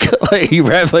out of your skull. Like he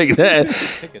rapped like that.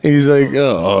 And he's like,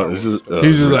 this is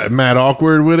he's just like mad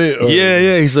awkward with it.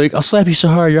 Yeah. He's like, I'll slap you so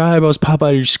hard your eyeballs pop out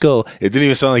of your skull. It didn't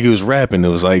even sound like he was rapping. It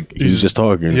was like he was just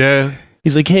talking. Yeah.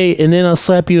 He's like, hey, and then I'll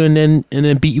slap you and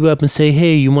then beat you up and say,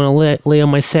 hey, you want to lay on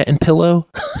my satin pillow?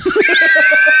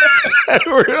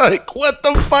 We're like, what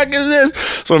the fuck is this?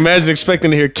 So imagine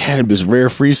expecting to hear Cannabis Rare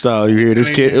Freestyle. You hear this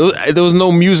kid. There was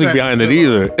no music behind it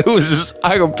either. It was just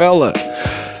acapella.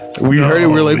 We heard it.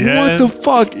 We were like, what the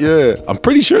fuck? Yeah. I'm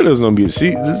pretty sure there's no music. See,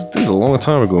 this is a long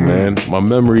time ago, man. My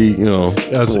memory,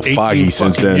 that's a little foggy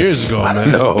since then. Years ago, man. I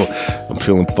know. I'm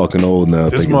feeling fucking old now.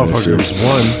 This motherfucker was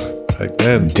one back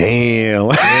then.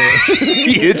 Damn.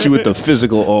 He hit you with the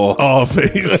physical all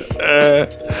face.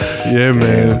 Yeah,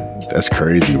 man. That's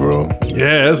crazy, bro.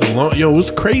 Yeah, that's a long. Yo,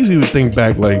 it's crazy to think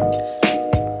back, like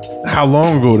how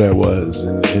long ago that was.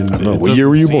 What year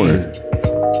were you born?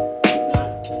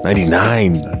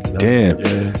 99. Damn.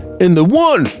 Yeah. In the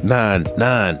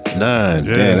 1999.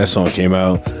 Damn, that song came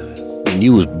out when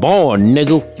you was born,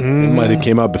 nigga. It might have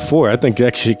came out before. I think it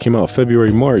actually came out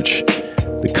February, March.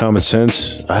 The Common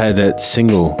Sense. I had that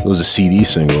single. It was a CD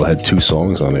single. It had 2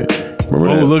 songs on it.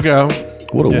 Remember that? Look out.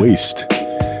 What a waste.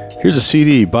 Here's a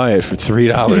CD, buy it for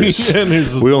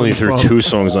 $3. We only threw 2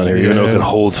 songs on here, even though it could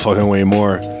hold fucking way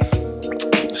more. They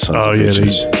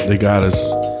got us.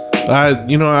 I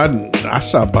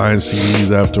stopped buying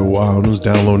CDs after a while and was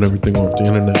downloading everything off the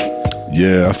internet.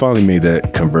 Yeah, I finally made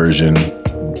that conversion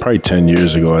probably 10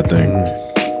 years ago, I think.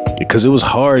 Because it was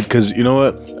hard, because you know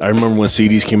what? I remember when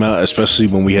CDs came out, especially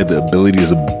when we had the ability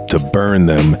to burn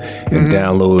them and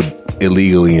download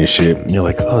illegally and shit. And you're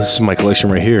like, oh, this is my collection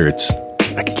right here.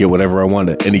 I could get whatever I want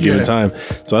at any given time.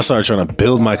 So I started trying to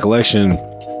build my collection.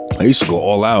 I used to go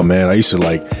all out, man. I used to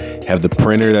like have the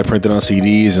printer that printed on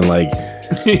CDs and like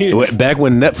back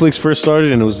when Netflix first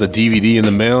started and it was the DVD in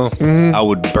the mail, I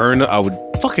would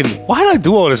fucking, why did I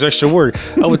do all this extra work?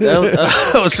 I would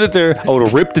sit there, I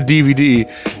would rip the DVD,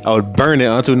 I would burn it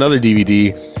onto another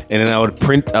DVD, and then I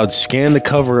would scan the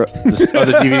cover of this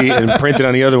other DVD and print it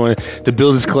on the other one to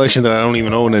build this collection that I don't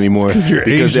even own anymore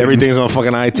because everything's on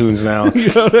fucking iTunes now.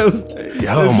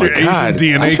 Oh my God.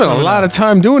 I spent a lot of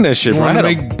time doing that shit, bro. I had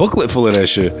a booklet full of that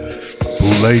shit.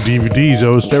 Bootleg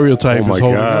DVDs, stereotype. Oh my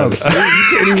God.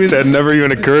 That never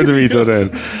even occurred to me till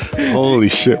then. Holy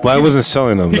shit. Well, I wasn't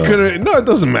selling them though. No, it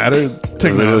doesn't matter.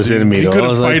 Technology. It was in me. He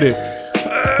couldn't fight it.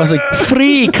 I was like,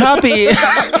 free copy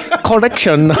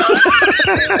collection.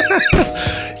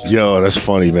 Yo, that's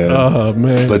funny, man. Oh,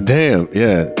 man. But damn,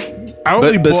 yeah. I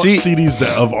only bought CDs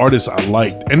of artists I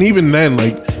liked. And even then,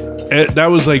 like, that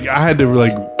was like, I had to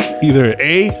like either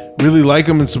A, really like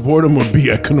them and support them, or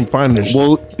B, I couldn't find their shit.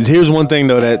 Well, here's one thing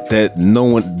though that no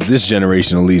one, this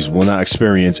generation at least, will not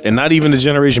experience, and not even the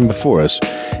generation before us,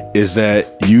 is that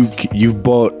you've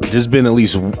bought. There's been at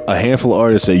least a handful of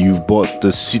artists that you've bought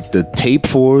the tape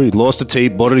for. You lost the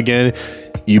tape, bought it again.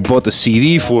 You bought the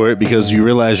CD for it because you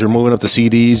realized you're moving up the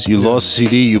CDs. You lost the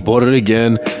CD, you bought it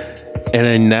again. And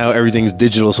then now everything's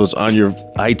digital, so it's on your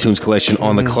iTunes collection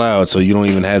on the cloud, so you don't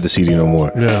even have the CD no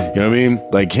more. Yeah. You know what I mean?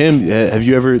 Like him, have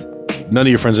you ever, none of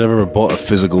your friends have ever bought a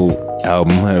physical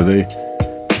album, have they?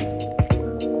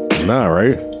 Nah,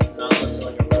 right?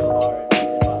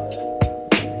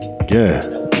 Yeah.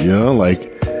 You know, like,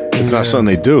 It's not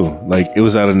something they do. Like, it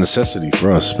was out of necessity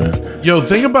for us, man. Yo,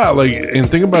 think about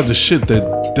the shit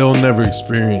that they'll never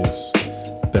experience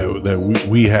that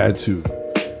we had to.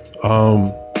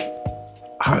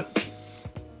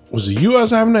 Was it you I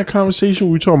was having that conversation?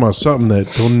 We were talking about something that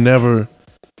they'll never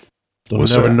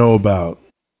know about.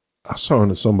 I was talking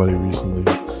to somebody recently,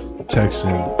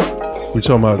 texting. We were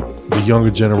talking about the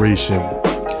younger generation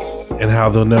and how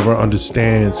they'll never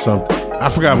understand something. I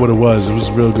forgot what it was. It was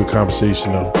a real good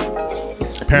conversation though.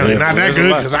 Apparently not that good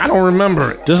because I don't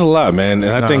remember it. There's a lot, man,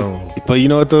 and I think, but you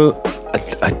know what though,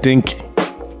 I think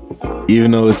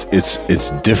even though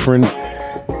it's different,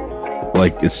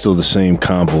 like it's still the same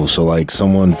convo. So like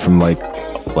someone from like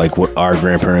what our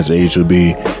grandparents' age would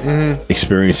be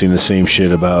experiencing the same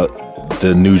shit about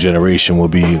the new generation will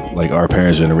be like our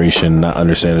parents' generation not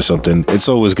understanding something. It's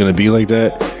always going to be like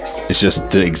that. It's just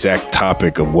the exact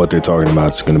topic of what they're talking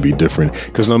about is going to be different.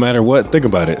 Because no matter what, think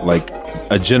about it. Like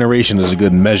a generation is a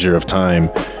good measure of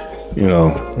time. You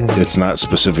know, it's not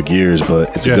specific years, but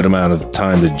it's a good amount of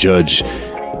time to judge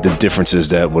the differences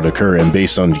that would occur. And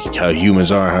based on how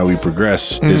humans are, how we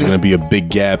progress, there's going to be a big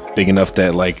gap, big enough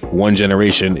that like one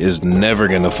generation is never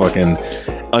going to fucking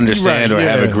understand or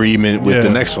have agreement with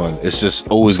the next one. It's just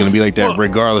always going to be like that,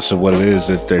 regardless of what it is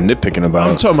that they're nitpicking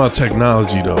about. I'm talking about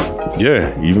technology though.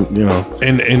 Yeah, even you know,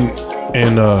 and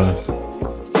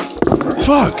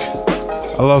fuck,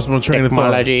 I lost my train of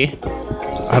thought. I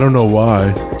don't know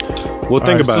why. Well,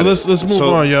 think about it. So let's move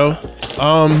on, yo.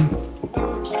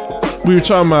 We were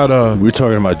talking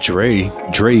about Drake.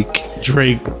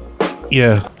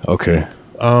 Yeah. Okay.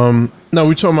 No,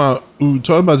 we talking about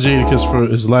Jadakiss for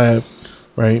his lab,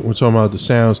 right? We're talking about the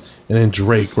sounds, and then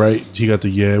Drake, right? He got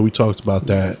the we talked about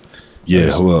that.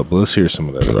 Yeah, hold up. Let's hear some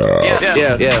of that.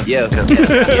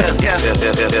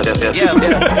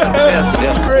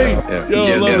 That's great. Yo,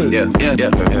 I love it.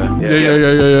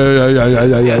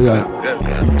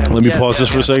 Let me pause this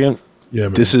for a second. Yeah,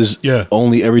 man. This is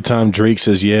only every time Drake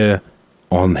says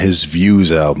on his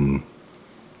Views album.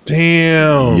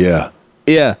 Damn.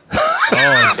 Yeah.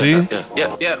 Oh, see?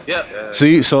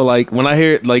 See, so like when I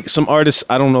hear like some artists,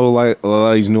 I don't know like a lot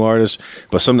of these new artists,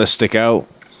 but some that stick out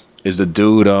is the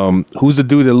dude. Who's the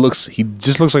dude that he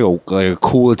just looks like a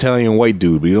cool Italian white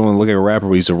dude, but he don't look like a rapper.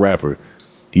 But he's a rapper.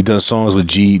 He does songs with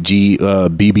BB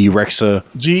Rexa.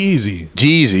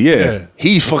 G-Eazy, yeah.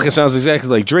 He fucking sounds exactly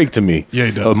like Drake to me. Yeah,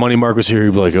 he does. Money Mark was here,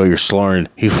 he'd be like, "Oh, you're slurring."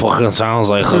 He fucking sounds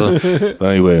like. But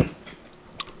anyway,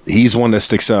 he's one that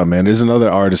sticks out, man. There's another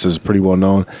artist that's pretty well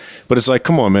known, but it's like,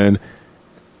 come on, man.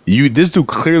 This dude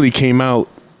clearly came out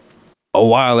a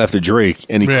while after Drake,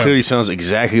 and he clearly sounds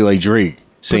exactly like Drake,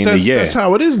 saying that's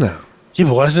how it is now. Yeah,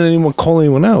 but why doesn't anyone call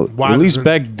anyone out? At least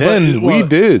back then, we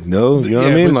did. No, you know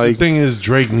what I mean? Like, the thing is,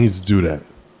 Drake needs to do that.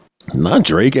 Not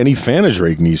Drake. Any fan of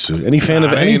Drake needs to. Any fan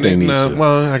of anything needs to.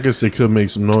 Well, I guess they could make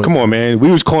some noise. Come on, man. We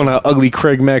was calling out ugly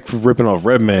Craig Mack for ripping off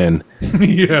Redman.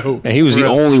 Yo, and he was the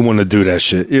only one to do that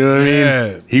shit. You know what I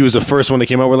mean? He was the first one that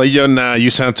came out. We're like, yo, nah, you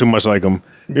sound too much like him.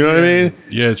 You know what I mean?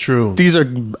 Yeah, true. These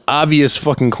are obvious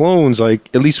fucking clones, like,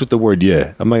 at least with the word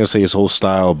yeah. I'm not going to say his whole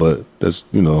style, but that's,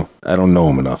 you know, I don't know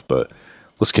him enough, but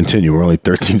let's continue. We're only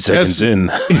 13 seconds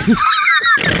in.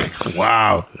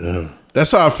 Wow. Yeah.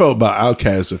 That's how I felt about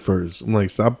Outkast at first. I'm like,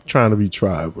 stop trying to be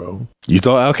Tribe, bro. You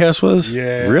thought Outkast was?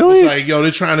 Yeah. Really? I was like, yo,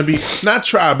 they're trying to be, not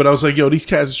Tribe, but I was like, yo, these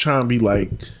cats are trying to be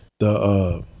like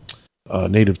the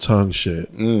native tongue shit.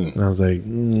 And I was like,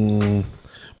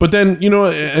 But then, you know,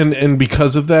 and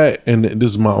because of that, and this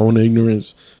is my own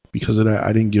ignorance, because of that,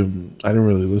 I didn't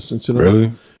really listen to them.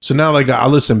 Really? So now, like, I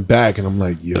listen back and I'm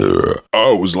like, yo,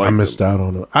 I missed out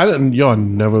on them. I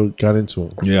never got into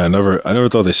them. Yeah, I never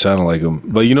thought they sounded like them.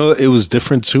 But you know, it was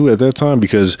different too at that time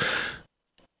because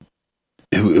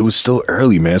it was still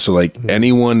early, man. So like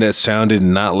anyone that sounded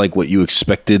not like what you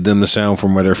expected them to sound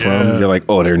from where they're from, you're like,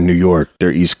 oh, they're New York,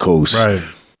 they're East Coast, right?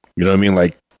 You know what I mean?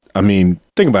 Like, I mean,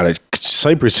 think about it.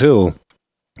 Cypress Hill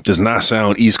does not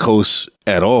sound East Coast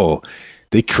at all.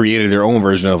 They created their own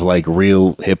version of like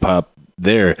real hip hop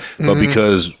there, but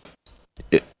because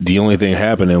the only thing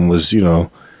happening was, you know,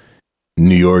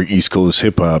 New York East Coast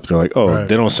hip hop, they're like, oh,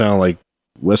 they don't sound like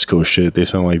West Coast shit. They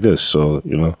sound like this. So,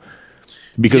 you know,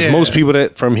 because most people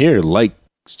that from here like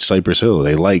Cypress Hill,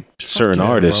 they like certain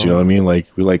artists, bro. You know what I mean? Like,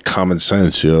 we like Common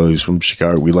Sense, you know, he's from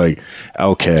Chicago. We like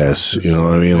Outkast, you know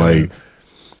what I mean? Like,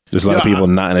 there's a lot of people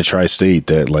not in a tri-state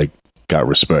that like got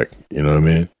respect, you know what I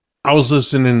mean? I was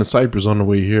listening to Cypress on the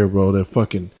way here, bro. That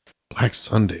fucking Black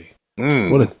Sunday.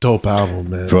 What a dope album,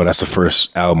 man. Bro, that's the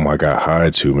first album I got high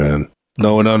to, man.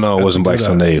 No, it wasn't Black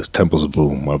Sunday. It was Temples of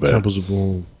Boom, my bad. Temples of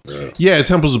Boom. Yeah,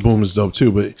 Temples of Boom is dope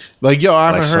too. But like, yo, I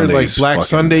haven't heard like Black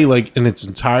Sunday like in its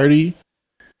entirety.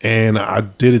 And I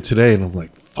did it today, and I'm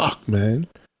like, fuck, man.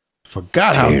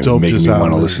 Forgot how dope making this me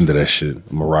album want to is. listen to that shit.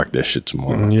 I'm gonna rock that shit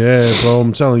tomorrow. Yeah, bro.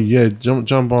 I'm telling you,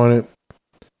 jump on it.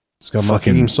 It's got my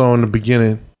theme song in the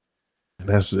beginning, and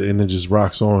it just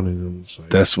rocks on, and it's like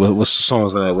That's what's the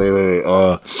songs on that? Wait.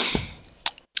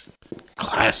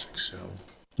 Classics,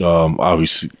 yo.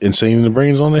 Obviously, Insane in the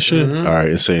Brain's on that shit. All right,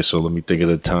 Insane. So let me think of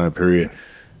the time period.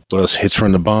 What else? Hits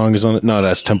from the Bong is on it. No,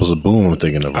 that's Temples of Boom. I'm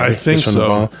thinking of. Right? I think Hits from so. The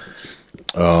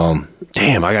Bong.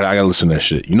 Damn, I gotta listen to that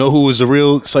shit. You know who was the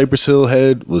real Cypress Hill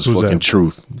head? Was Who's fucking that?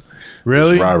 Truth.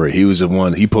 Really? Robert. He was the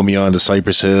one. He put me on to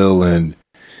Cypress Hill and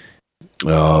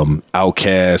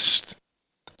Outkast.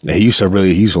 And he used to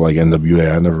like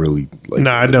NWA. I never really like.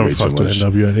 Nah, I never NWA too fucked with much.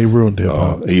 NWA. They ruined hip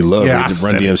hop. He loved Yeah, I Run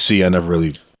said it. DMC. I never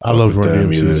really. I loved fucked with Run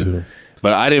them DMC either. too.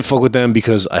 But I didn't fuck with them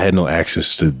because I had no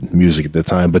access to music at the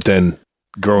time. But then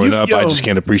growing up, I just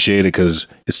can't appreciate it because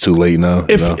it's too late now.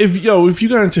 If you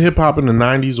got into hip hop in the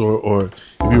 90s or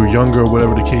if you were younger or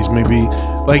whatever the case may be,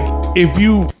 like if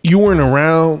you weren't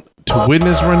around to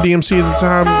witness Run DMC at the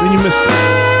time, then you missed it.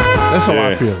 That's how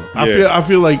I feel. I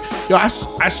feel like I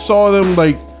saw them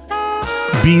like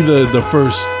be the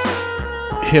first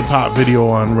hip hop video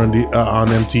on on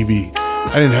MTV.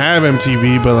 I didn't have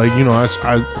MTV, but like, you know, I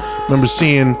remember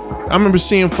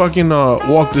seeing fucking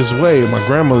Walk This Way at my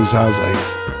grandmother's house. Like,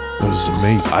 it was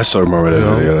amazing. I still remember that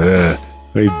video. Yeah,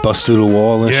 they bust through the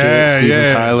wall and shit. Steven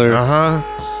Tyler.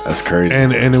 That's crazy.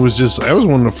 And it was that was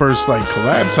one of the first like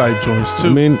collab type joints too.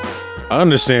 I mean, I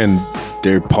understand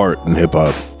their part in hip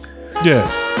hop. Yeah,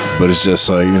 but it's just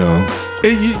like, you know,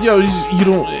 you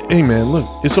don't. Hey man, look,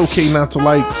 it's okay not to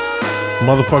like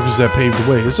motherfuckers that paved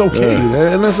the way. It's okay,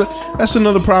 and that's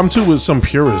another problem too with some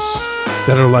purists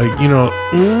that are like, you know,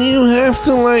 you have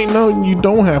to like. No, you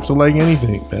don't have to like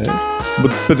anything, man.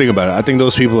 But think about it. I think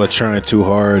those people are trying too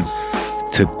hard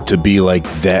to be like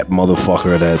that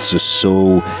motherfucker that's just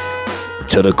so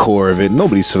to the core of it.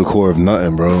 Nobody's to the core of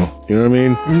nothing, bro. You know what I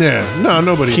mean? Yeah, no,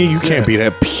 nobody. You can't be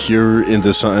that pure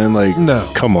into something. Like, no,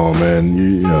 come on, man.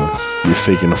 You know, you're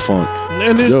faking the funk.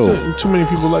 And there's too many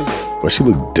people like that. Well, she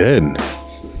looked dead.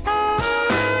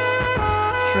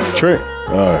 Trent.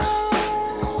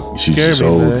 She scared just me,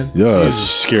 old. man. Yeah, Jesus.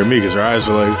 she scared me because her eyes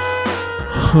were like.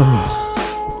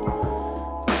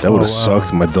 That would have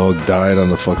sucked. My dog died on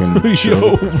the fucking show.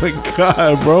 Yo, my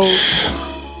God, bro.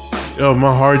 Yo,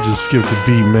 my heart just skipped a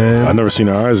beat, man. I never seen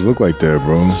her eyes look like that,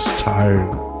 bro. Just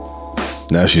tired.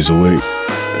 Now she's awake.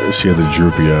 She had the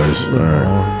droopy eyes. All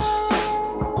right.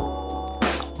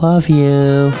 Love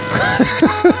you.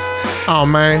 Oh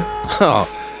man.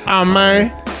 Oh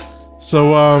man.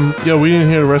 So we didn't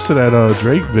hear the rest of that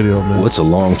Drake video, man. Well, it's a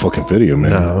long fucking video,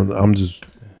 man. No, I'm just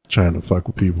trying to fuck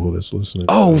with people that's listening.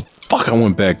 Oh fuck! I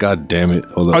went back. God damn it!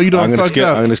 Hold on. Oh, you don't I'm gonna fuck skip.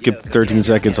 up. I'm gonna skip 13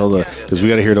 seconds. Hold on, because we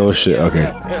gotta hear those shit.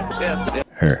 Okay.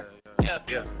 Here.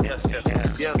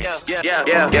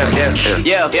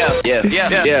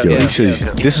 Yo, he says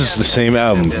this is the same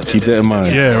album. Keep that in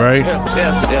mind. Yeah, right.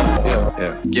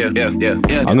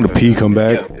 I'm gonna pee. Come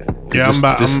back. Yeah,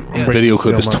 This video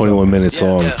clip is 21 minutes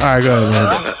long. All right, go ahead,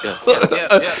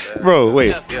 man. Bro,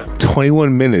 wait.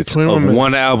 21 minutes 21 of minutes.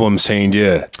 one album saying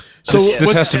yeah. So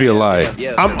This has to be a lie.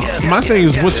 My thing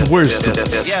is, what's worse,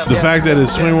 the fact that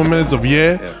it's 21 minutes of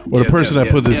or the person that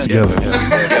put this together?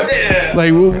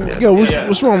 Like, yo,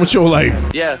 what's wrong with your life?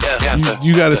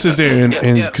 You got to sit there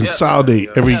and consolidate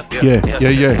every and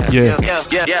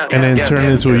then turn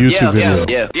it into a YouTube video.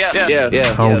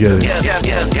 I don't get it.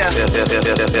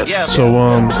 So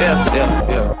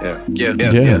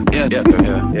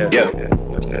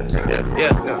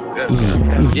this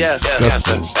is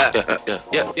disgusting.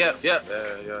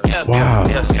 Wow.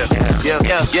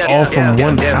 It's all from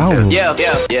one album. Yo,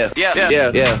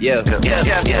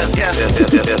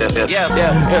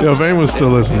 if anyone's still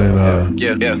listening,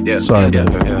 sorry, man.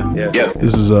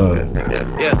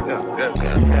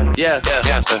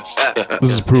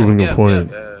 This is proving a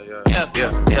point. You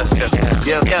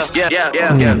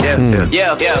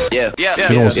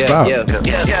don't stop.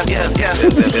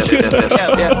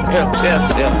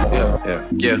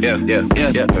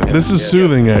 This is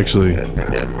soothing, actually.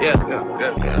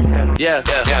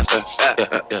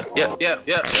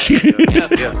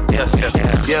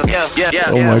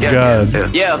 Oh my God.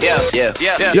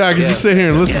 Yeah, I can just sit here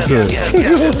and listen to it.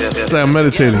 It's like I'm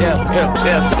meditating.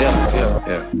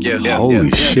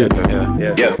 Holy shit.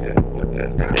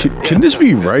 Can this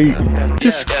be right?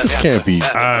 This can't be.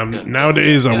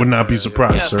 Nowadays, I would not be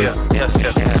surprised, sir.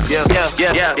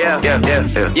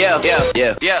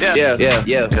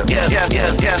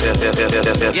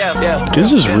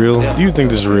 This is real? Do you think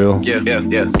this is real?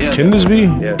 Can this be?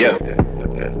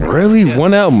 Really?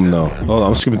 One album? No. Hold on,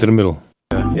 I'm skipping to the middle.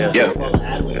 That's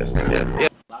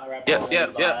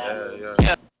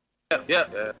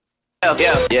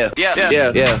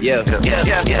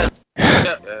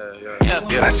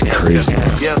crazy.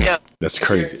 That's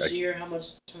crazy. Did you hear how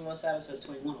much 21 Savage says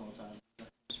 21 all the time?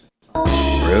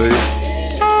 Really?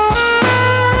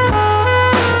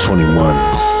 21.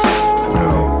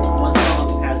 No.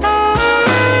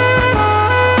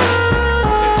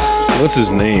 What's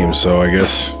his name? So I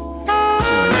guess say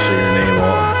your name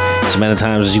all. As many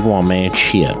times as you want, man.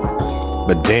 Shit.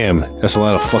 But damn, that's a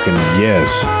lot of fucking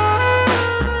yes.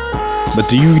 But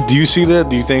do you see that?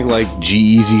 Do you think like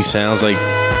G-Eazy sounds like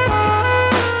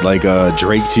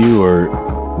Drake to you, or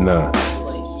nah?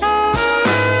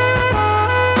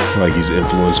 Like he's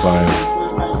influenced by him.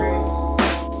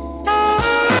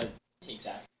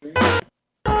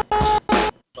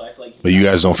 But you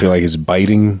guys don't feel like it's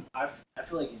biting? I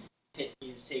feel like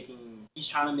he's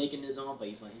trying to make it his own, but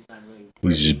he's not really.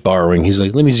 He's just borrowing. He's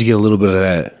like, let me just get a little bit of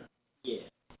that.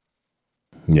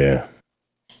 Yeah.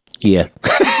 Yeah.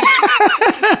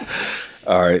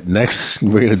 All right. Next,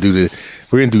 we're gonna do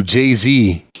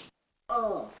Jay-Z.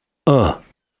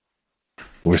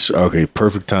 Okay,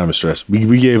 perfect time of stress.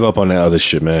 We gave up on that other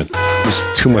shit, man. It was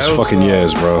too much fucking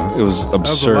yes, bro. It was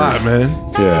absurd. That was a lot, man.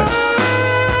 Yeah.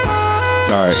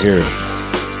 All right, here.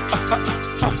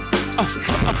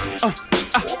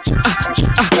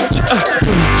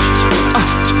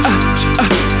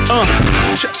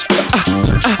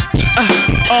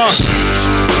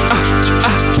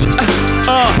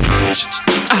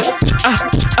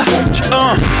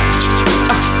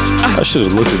 I should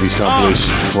have looked at these compilations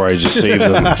before I just saved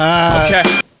them. Okay.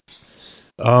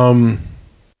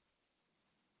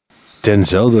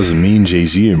 Denzel does a mean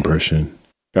Jay-Z impression.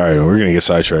 All right, we're gonna get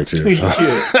sidetracked here.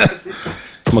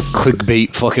 I'm a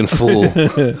clickbait fucking fool.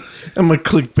 I'm a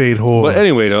clickbait whore. But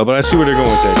anyway, though, I see where they're going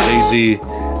with that. Jay-Z.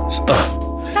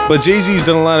 But Jay-Z's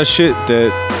done a lot of shit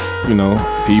that,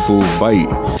 people bite.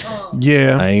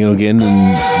 Yeah. I ain't gonna get into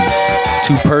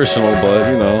too personal, but,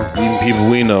 even people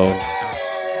we know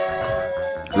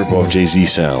rip off Jay-Z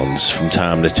sounds from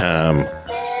time to time.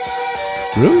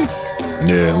 Really?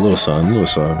 Yeah, little son.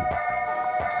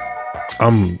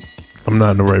 I'm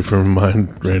not in the right frame of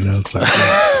mind right now. So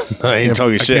I ain't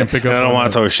talking shit. can't pick up I don't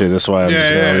want to talk shit. That's why I'm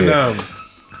just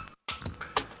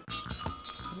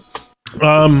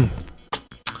no.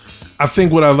 I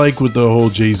think what I like with the whole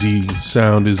Jay-Z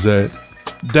sound is that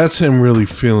that's him really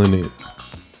feeling it.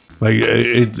 Like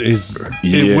it's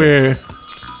where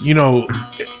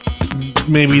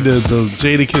maybe the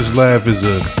Jadakiss laugh is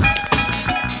a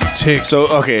tick. So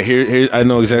okay, here I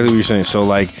know exactly what you're saying. So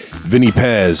like Vinny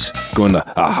Paz going to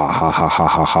ha ha ha ha ha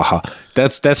ha ha ha.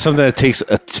 That's something that takes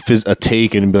a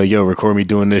take and be like, yo, record me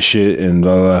doing this shit and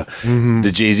blah blah. Mm-hmm.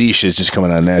 The Jay-Z shit's just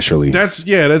coming out naturally. That's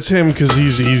him because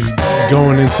he's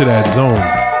going into that zone.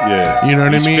 Yeah, you know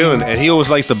what I mean. Feeling, and he always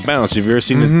likes the bounce. Have you ever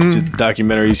seen the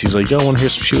documentaries? He's like, yo, I want to hear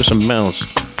some shit with some bounce.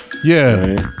 Yeah,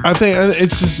 right. I think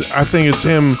it's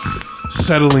him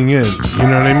settling in. You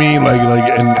know what I mean? Like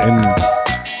and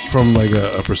from like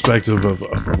a perspective of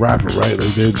a rapper, right?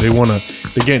 Like they're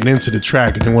getting into the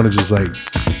track and they want to just like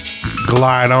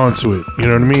glide onto it. You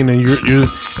know what I mean? And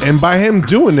and by him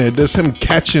doing it, that's him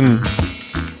catching.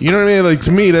 You know what I mean? Like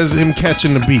to me, that's him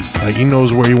catching the beat. Like he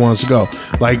knows where he wants to go.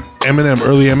 Like Eminem,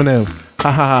 early Eminem.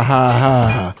 Ha ha ha ha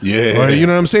ha. Yeah. Or, you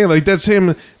know what I'm saying? Like that's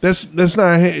him. That's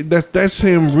not him. That's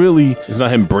him really. It's not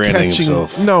him branding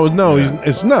himself. No, yeah.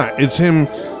 It's not. It's him.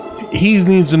 He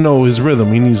needs to know his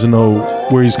rhythm. He needs to know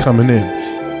where he's coming in.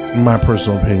 In my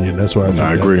personal opinion, that's what I think.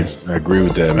 I agree. I agree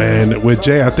with that, man. And with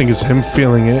Jay, I think it's him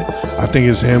feeling it. I think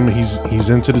it's him. He's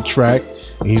into the track.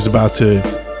 And he's about to,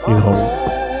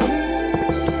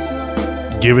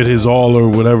 give it his all or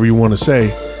whatever you want to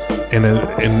say, and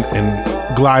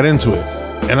glide into it.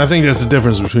 And I think that's the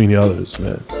difference between the others,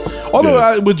 man.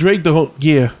 Although with Drake,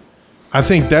 I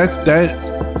think that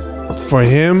for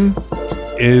him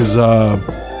is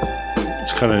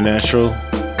it's kind of natural.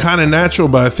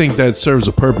 But I think that serves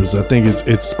a purpose. I think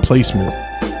it's placement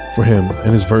for him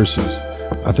and his verses.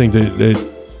 I think that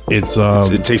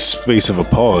it takes space of a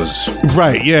pause.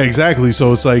 Right? Yeah, exactly.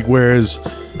 So it's like whereas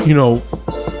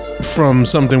from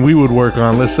something we would work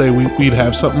on, let's say we'd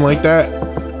have something like that,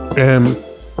 and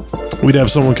we'd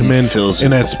have someone come in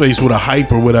that space with a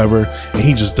hype or whatever, and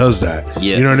he just does that.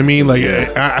 Yeah. You know what I mean? Like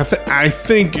I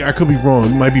think I could be wrong.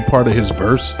 It might be part of his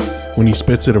verse when he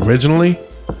spits it originally.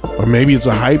 Or maybe it's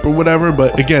a hype or whatever,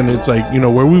 but again, it's like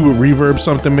where we would reverb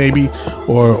something maybe,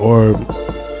 or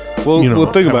well,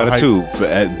 think about it too.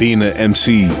 At being an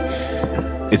MC,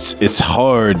 it's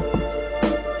hard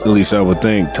at least I would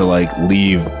think, to like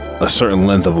leave a certain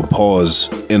length of a pause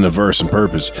in the verse on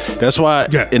purpose. That's why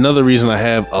another reason I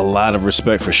have a lot of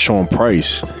respect for Sean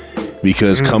Price,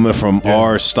 because coming from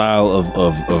our style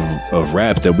of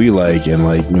rap that we like, and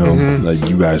like, you know, like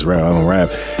you guys rap, I don't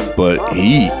rap, but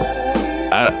he,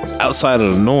 outside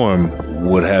of the norm,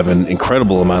 would have an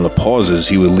incredible amount of pauses.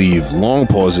 He would leave long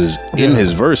pauses in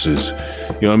his verses.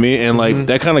 You know what I mean? And like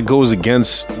that kind of goes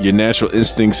against your natural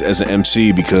instincts as an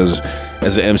MC, because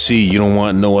as an MC, you don't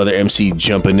want no other MC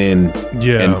jumping in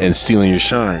and stealing your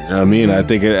shine. You know what I mean? I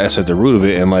think that's at the root of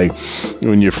it. And like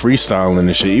when you're freestyling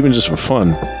and shit, even just for fun,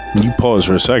 you pause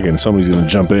for a second, somebody's gonna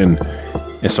jump in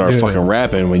and start fucking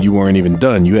rapping when you weren't even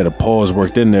done. You had a pause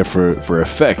worked in there for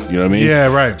effect. You know what I mean?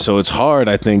 Yeah, right. So it's hard,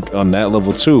 I think, on that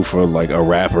level too, for like a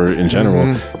rapper in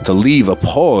general to leave a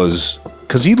pause,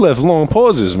 because he left long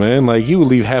pauses, man. Like he would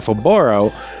leave half a bar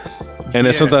out, and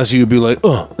then sometimes he would be like,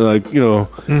 like, you know,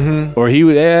 or he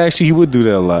would do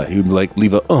that a lot. He would like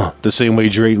leave a the same way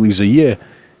Drake leaves a you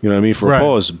know what I mean, for a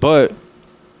pause. But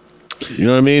you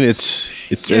know what I mean? It's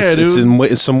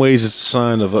in some ways it's a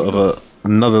sign of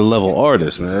another level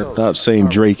artist, man. I'm not saying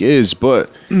Drake is, but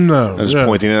I'm just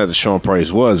pointing out that Sean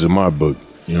Price was in my book.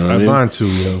 You know what I mean? Mine too,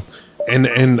 yo.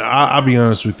 And I'll be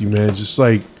honest with you, man. Just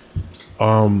like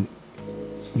writing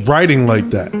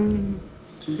like that.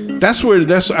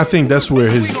 I think that's where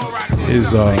his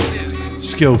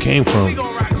skill came from.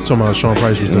 Talking about Sean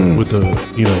Price with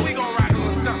the you know,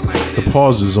 the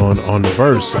pauses on the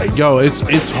verse. Like, yo,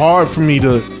 it's hard for me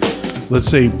to, let's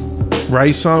say,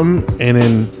 write something and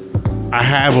then I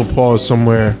have a pause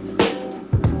somewhere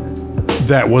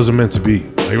that wasn't meant to be.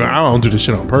 Like, I don't do this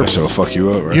shit on purpose. So fuck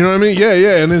you up, right? You know what I mean?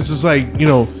 Yeah. And it's just like, you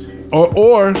know,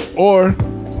 or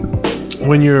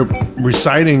when you're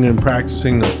reciting and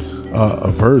practicing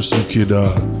a verse, you could,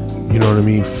 you know what I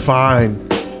mean, find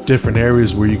different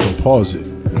areas where you can pause it.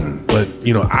 But,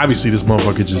 you know, obviously this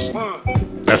motherfucker just,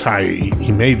 that's how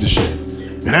he made the shit.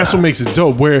 And that's what makes it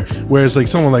dope. Whereas like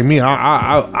someone like me,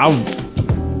 I'll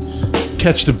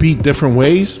catch the beat different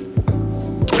ways,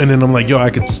 and then I'm like, yo,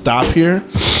 I could stop here,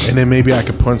 and then maybe I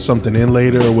could punch something in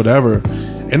later or whatever.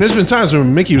 And there's been times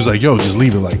when Mickey was like, yo, just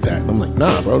leave it like that. And I'm like,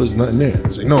 nah, bro, there's nothing there.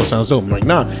 He's like, no, it sounds dope. I'm like,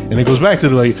 nah. And it goes back to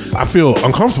the, like, I feel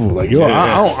uncomfortable. Like, yo,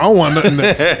 I don't want nothing.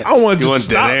 I don't want to just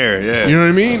stop. Dead air, You know what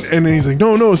I mean? And then he's like,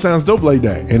 no, it sounds dope like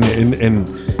that. And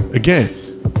again,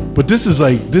 but this is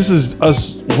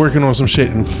us working on some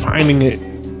shit and finding it,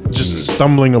 just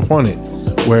stumbling upon it.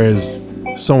 Whereas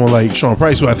someone like Sean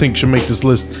Price, who I think should make this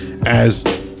list as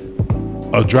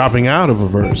a dropping out of a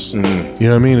verse. You know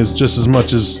what I mean? It's just as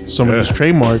much as some of his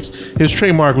trademarks. His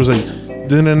trademark was like,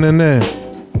 and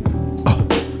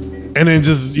then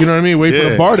just, you know what I mean? Wait for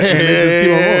the bar to end and just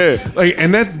keep on going. Like,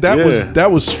 and that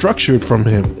was structured from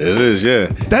him. It is, yeah.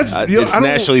 That's it's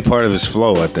naturally part of his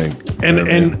flow, I think.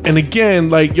 And again,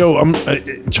 like, yo, I'm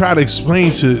try to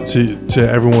explain to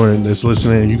everyone that's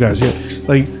listening, you guys here,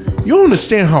 like, you don't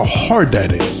understand how hard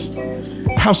that is.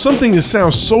 How something that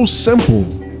sounds so simple,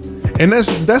 and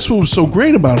that's what was so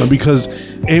great about it, because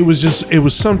it was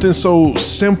something so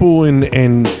simple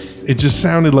and it just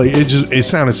sounded like it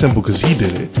sounded simple because he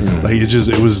did it. Like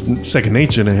it was second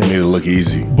nature to him. Made it look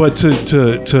easy. But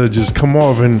to just come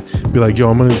off and be like,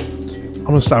 yo, I'm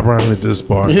gonna stop rhyming at this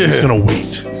bar. I'm just gonna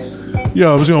wait.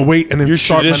 Yo, I was gonna wait and then your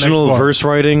start traditional my next bar. verse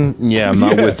writing. Yeah, I'm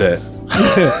not with that.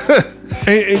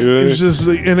 It was just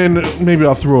like, and then maybe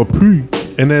I'll throw a P,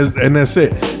 and that's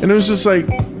it. And it was just like,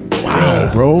 wow,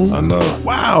 bro. I know.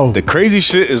 Wow. The crazy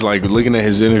shit is like looking at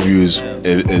his interviews.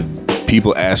 If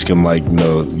people ask him like, you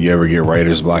know, you ever get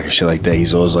writer's block and shit like that,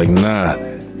 he's always like, nah.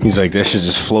 He's like, that shit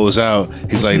just flows out.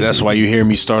 He's like, that's why you hear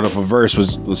me start off a verse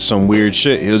with some weird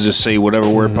shit. He'll just say whatever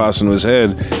word pops into his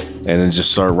head and then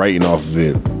just start writing off of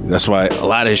it. That's why a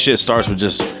lot of his shit starts with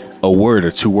just a word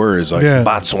or two words, like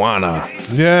Botswana.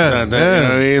 Yeah. You know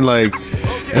what I mean? Like,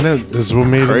 and that's what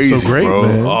made crazy, him so great, bro.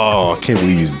 man. Oh, I can't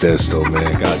believe he's dead still,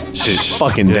 man. God, shit,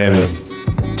 fucking damn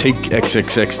it. Take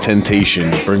XXX Temptation,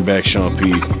 bring back Sean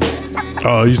P.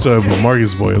 Oh, you talking about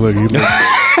Marcus Boy? Look, he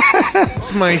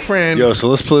it's my friend. Yo, so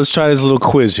let's try this little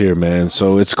quiz here, man.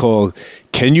 So it's called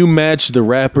 "Can You Match the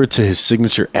Rapper to His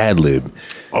Signature Ad-Lib?"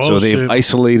 So they've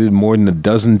isolated more than a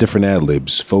dozen different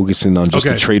ad-libs, focusing on just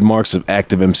the trademarks of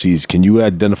active MCs. Can you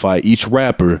identify each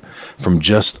rapper from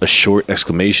just a short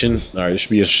exclamation? All right, this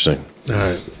should be interesting. All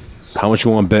right. How much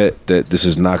you want to bet that this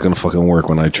is not going to fucking work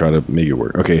when I try to make it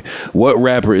work? Okay, what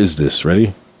rapper is this?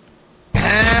 Ready?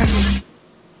 Guess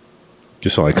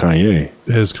like Kanye.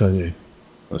 It is Kanye.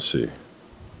 Let's see.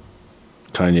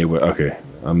 Kanye, okay.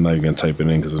 I'm not even going to type it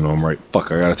in because I know I'm right.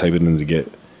 Fuck, I got to type it in to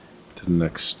get to the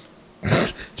next.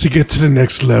 To get to the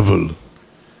next level.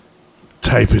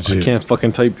 Type it. I can't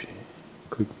fucking type.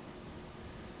 Click.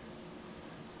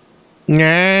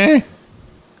 Nah.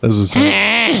 That's what's up.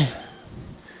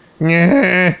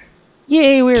 Nah.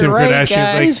 Yay, we're Kim right, Kardashian's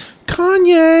guys. like,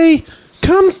 Kanye,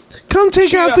 come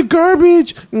take out the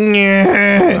garbage. Nah.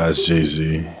 That's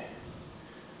Jay-Z.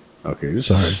 Okay, this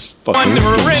is fucking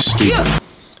stupid.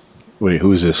 Wait,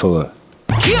 who is this? Hold up.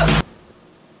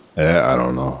 I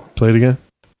don't know. Play it again.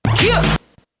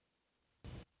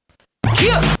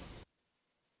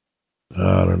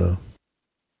 I don't know.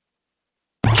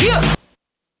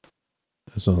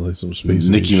 That sounds like some space.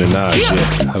 Nicki age. Minaj, yeah.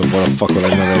 How the fuck would I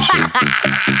know that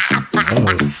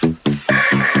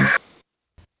shit?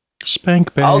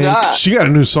 Spank Bank. Oh God. She got a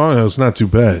new song that's not too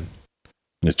bad.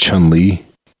 The Chun-Li.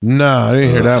 Nah, I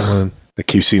didn't hear that one. I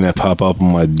keep seeing that pop up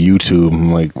on my YouTube.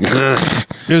 I'm like,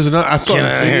 There's another. I saw Get the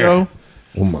outta video.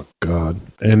 Oh my god!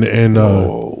 And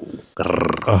Oh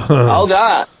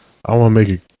God. I want to make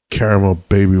a caramel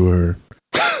baby with her.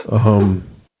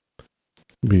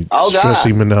 Be Oh, God.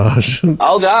 Stressy Minaj.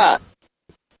 Oh God.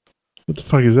 What the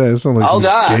fuck is that? It sounds like Oh, some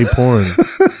God. gay porn.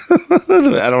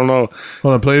 I don't know.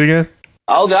 Hold on, play it again.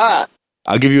 Oh God.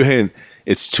 I'll give you a hint.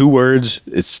 It's 2 words.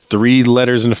 It's 3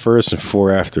 letters in the first and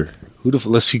 4 after.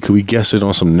 Let's see. Could we guess it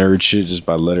on some nerd shit just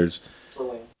by letters?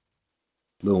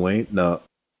 Lil Wayne? No,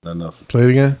 not enough. Play it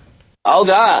again. Oh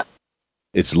God.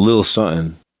 It's Lil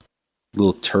something.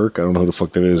 Lil Turk. I don't know who the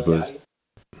fuck that is, but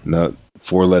no,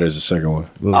 4 letters. The second one.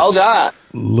 Oh God.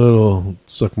 Little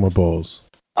suck my balls.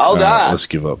 Oh God. Let's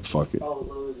give up. Fuck it.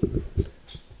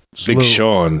 Big Lil-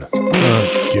 Sean.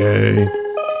 Gay.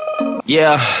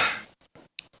 Yeah.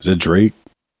 Is that Drake?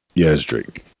 Yeah, it's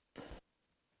Drake.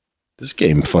 This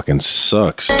game fucking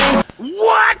sucks.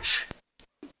 What?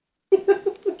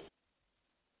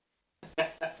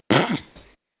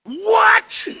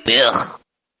 What? Ugh.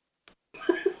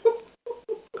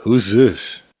 Who's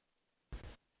this?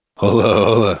 Hold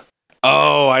up.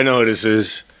 Oh, I know who this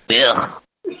is. Ugh.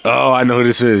 Oh, I know who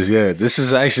this is. Yeah, this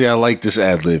is actually, I like this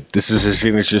ad lib. This is his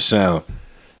signature sound.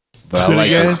 But I Do it like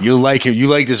again? this. You like him. You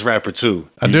like this rapper too.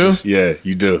 I You do? Yeah,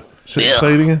 you do. Yeah.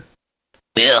 Play it again.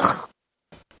 Ugh.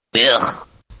 Ugh.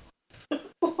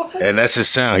 And that's his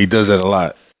sound. He does that a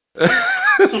lot. Ugh.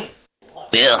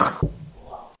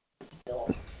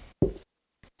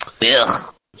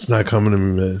 Ugh. It's not coming to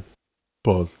me, man.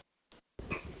 Pause.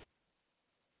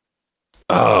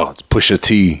 Oh, it's Pusha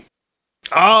T.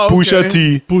 Oh, Pusha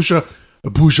T. Pusha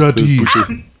T.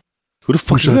 Who the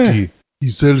fuck is Pusha that? T. He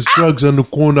sells drugs on the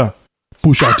corner.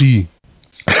 Pusha T.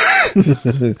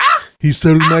 He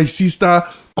sells my sister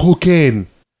cocaine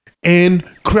and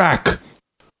crack.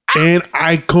 And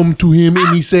I come to him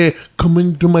and he say, come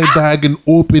into my bag and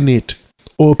open it.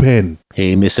 Open.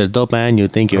 Hey, Mr. Dope Man, you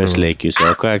think you're slick. You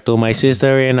sell crack to my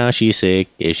sister and now she's sick.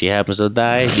 If she happens to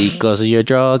die because of your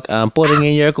drug, I'm putting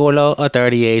in your cola a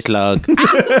 38 slug.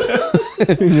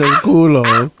 You're cool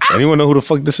on. Anyone know who the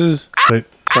fuck this is? Like,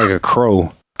 It's like a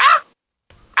crow.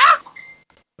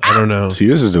 I don't know. See,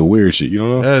 this is the weird shit. You don't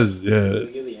know? That is, yeah.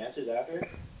 Give the answers after.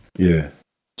 Yeah.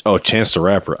 Oh, Chance the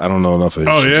Rapper. I don't know enough of this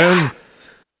Oh, shit. yeah?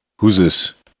 Who's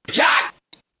this?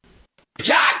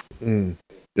 Mm.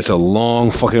 It's a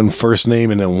long fucking first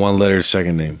name and then 1 letter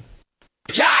second name.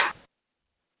 I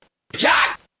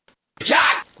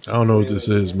don't know what this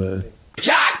is, man.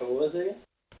 What was it?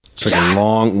 It's like a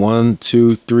long 1,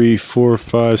 2, 3, 4,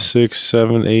 5, 6,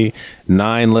 7, 8,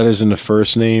 9 letters in the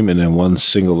first name and then 1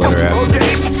 single letter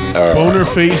after. Boner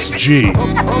Face G.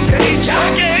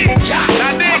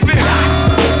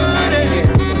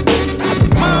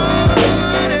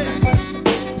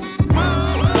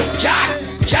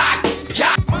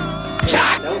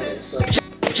 No, it's like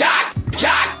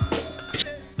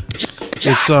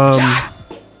It's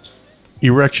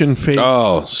Erection Face.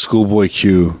 Oh, Schoolboy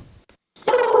Q.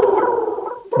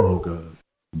 Oh, God.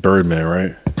 Birdman,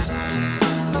 right?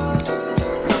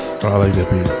 Oh, I like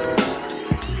that beat.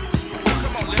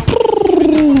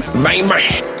 Bang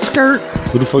bang. Skirt.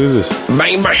 Who the fuck is this?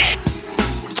 Bang bang.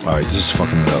 Alright, this is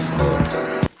fucking it up. Hold on.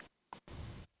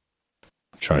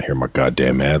 I'm trying to hear my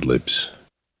goddamn ad libs.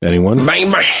 Anyone?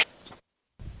 Bang bang.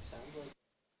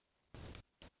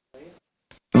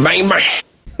 Bang bang.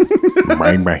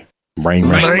 Bang, bang. Bang,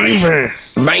 bang.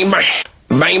 Bang bang.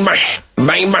 Bang bang.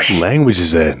 Bang bang. Language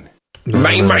is that?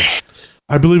 Bang bang.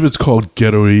 I believe it's called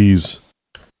Ghettoese.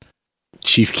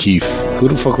 Chief Keef. Who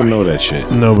the fuck would know that shit?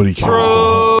 Nobody cares.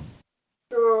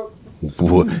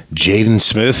 Jaden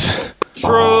Smith.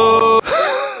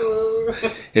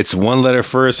 It's 1 letter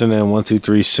first and then 1, 2,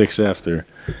 3, 6 after.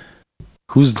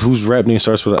 Whose rap name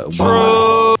starts with a 1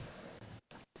 letter?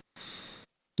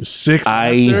 6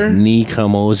 I after? Nika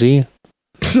Mosey.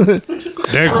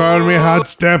 They call me Hot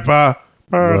Stepper.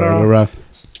 Right.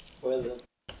 What is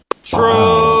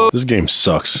it? This game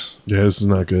sucks. Yeah, this is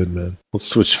not good, man. Let's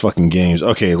switch fucking games.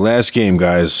 Okay, last game,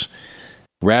 guys.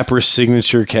 Rapper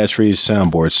signature catchphrase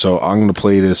soundboard. So I'm gonna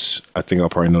play this. I think I'll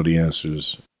probably know the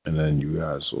answers, and then you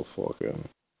guys will fucking.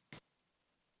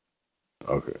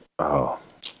 Okay. Oh,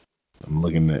 I'm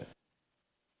looking at.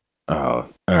 Oh,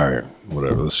 all right.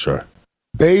 Whatever. Let's try.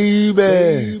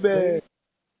 Baby.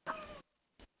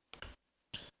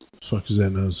 Fuck is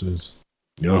that nonsense?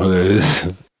 You know who that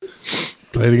is?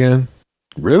 Play it again.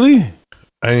 Really?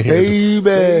 I didn't hear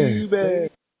Baby.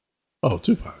 Oh,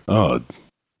 Tupac. Oh,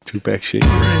 Tupac Shaker.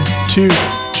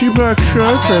 Tupac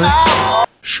Shakur.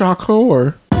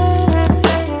 Shakur.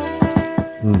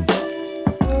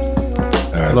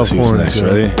 All right, Love let's see who's horns, next. yeah.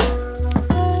 Ready?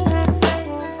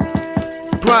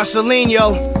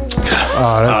 Bronsolino.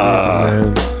 Oh, that's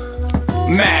easy,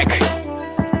 man. Mac.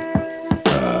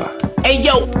 Hey,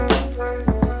 yo.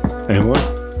 Hey, what?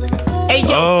 Hey, yo.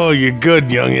 Oh, you're good,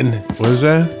 youngin. What is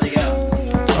that? They go.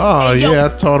 Oh, yeah,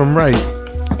 I taught him right.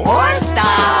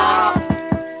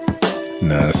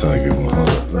 Nah, that's not a good one. Hold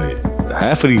up. Wait.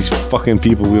 Half of these fucking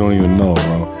people we don't even know,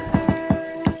 bro.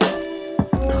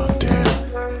 Oh, damn.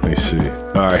 Let me see.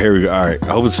 All right, here we go. All right, I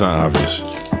hope it's not obvious.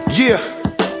 Yeah.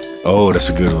 Oh, that's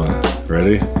a good one.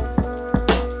 Ready?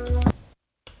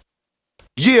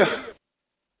 Yeah.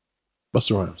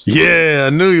 Busta Rhymes. Yeah, I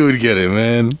knew you would get it,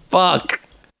 man. Fuck.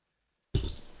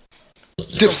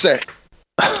 Dipset.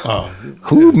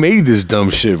 Who made this dumb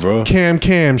shit, bro? Cam,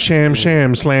 sham,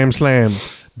 slam,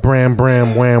 bram,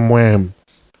 wham, wham.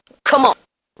 Come on,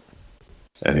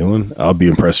 Anyone? I'll be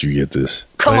impressed if you get this.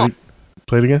 come on,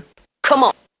 Play it again. come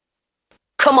on,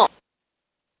 come on,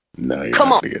 No, you're Come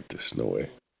not on. gonna get this. No way.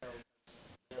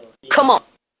 come on,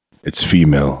 It's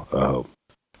female.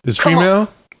 It's Come on.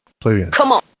 female. Play it again.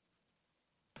 come on,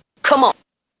 come on,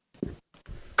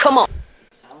 come on,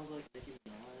 Sounds like Nicki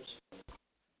Minaj.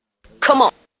 come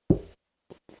on,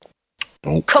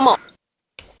 Nope. come on,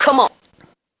 come on.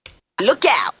 Look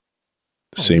out,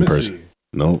 Same Missy. person.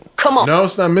 Nope. come on, No,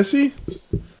 it's not Missy.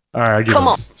 All right, I give come it.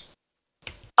 on.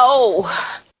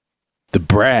 Oh, The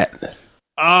Brat.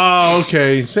 Oh,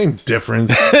 okay. Same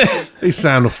difference. They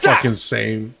sound the fucking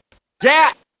same.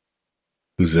 Yeah.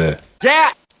 Who's that?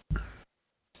 Yeah.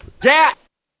 Yeah.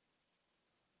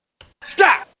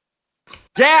 Stop.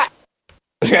 Yeah.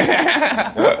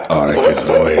 Oh, that gets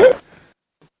away.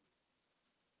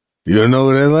 You don't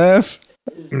know that laugh?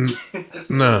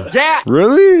 No. Yeah.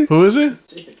 Really? Who is it?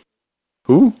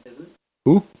 Who?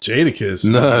 Jadakiss.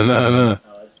 No.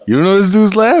 You don't know this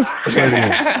dude's laugh?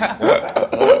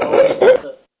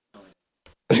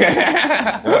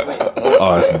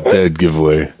 Oh, it's a dead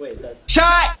giveaway. Wait, that's.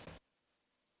 Shot.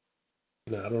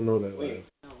 No, I don't know that. Wait,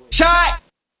 Shot.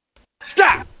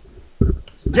 Stop.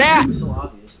 Yeah. it's so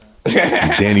obvious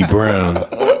now. Danny Brown.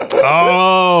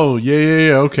 Oh,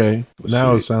 yeah. Okay.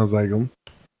 Now it see. sounds like him.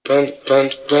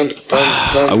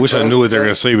 I wish I knew what they were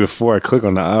gonna say before I click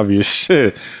on the obvious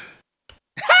shit.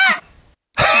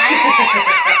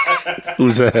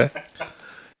 Who's that?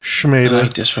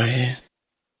 Schmader. this right here.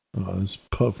 Oh, it's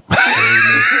Puff.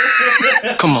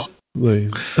 Come on.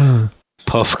 Like,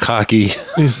 Puff Cocky.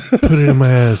 please put it in my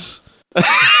ass.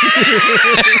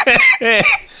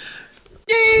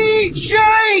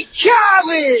 DJ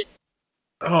Khaled.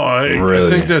 Oh, I Really?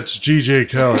 think that's GJ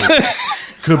Khaled.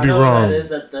 Could I be know what wrong. That is,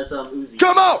 that's Uzi.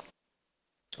 Come on.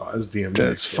 Oh, that's DMX.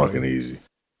 That's fucking easy.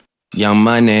 Young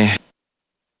Money.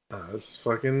 That's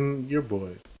fucking your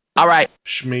boy. All right.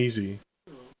 Schmeezy.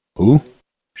 Who?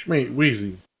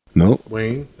 Weezy. Nope.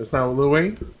 Wayne. That's not Lil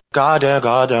Wayne?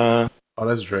 Goddamn. Oh,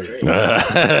 that's Drake.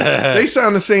 yeah, They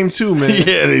sound the same too, man.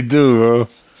 they do, bro.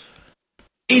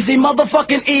 Easy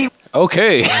motherfucking E.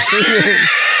 Okay.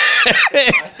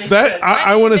 That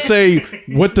I want to say,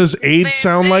 what does AIDS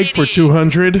sound like for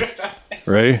 200?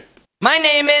 Right? my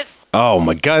name is. Oh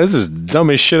my god, this is the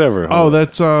dumbest shit ever. Oh,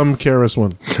 that's Karis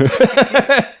one.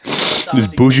 This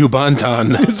Buju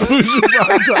Banton.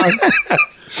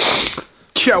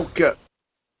 Choker.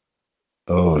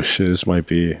 Oh shit, this might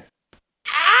be.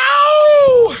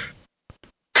 Ow.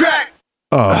 Crack.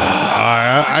 Oh,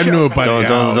 I knew it by Don't now.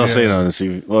 don't yeah. say nothing.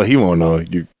 See, well, he won't know.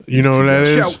 You know what that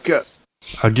is? Choker.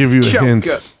 I'll give you a hint.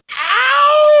 Choker.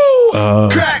 Ow.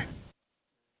 Crack.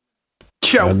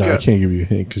 No, I Choker. can't give you a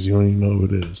hint because you don't even know who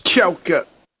it is. Choker.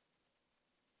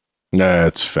 Nah,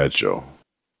 it's Fat Joe.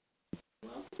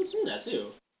 I've seen that too.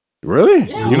 Really?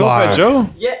 Yeah. You know Lie. Fat Joe?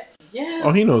 Yeah.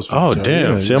 Oh, he knows. Oh Fat Joe,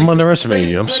 damn! yeah. See, I'm underestimating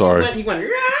you. I'm It's like sorry. He went,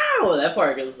 "Yow!" That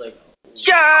part, it was like,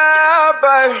 Yeah,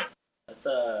 baby. that's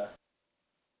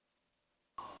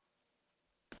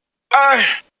Ay.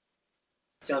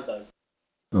 Young Thug.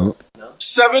 Oh.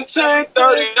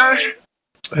 1739.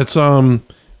 It's Young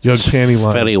Panty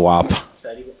Line. Fetty Wap.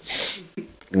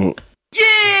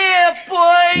 Yeah,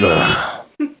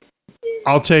 boy.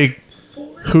 I'll take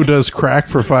Who Does Crack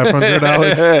for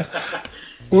 $500.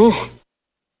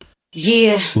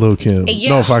 Yeah. Lil Kim. Yeah.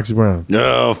 No, Foxy Brown.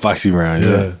 No, Foxy Brown. Yeah.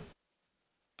 Yeah.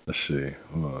 Let's see.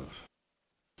 Hold on.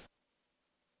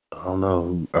 I don't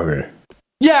know. Okay.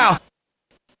 Yeah.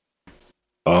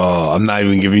 Oh, I'm not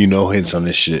even giving you no hints on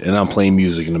this shit, and I'm playing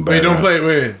music in the Wait, background. don't play it.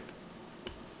 Wait.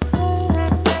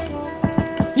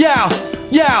 Yeah.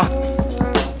 Yeah.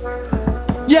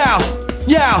 Yeah.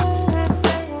 Yeah.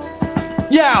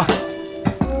 Yeah.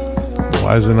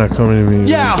 Why is it not coming to me?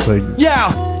 Yeah. It's like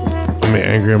Yeah. I'm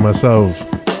angry at myself.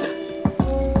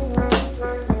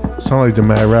 Sound like the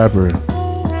Mad Rapper.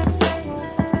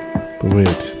 But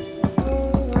wait.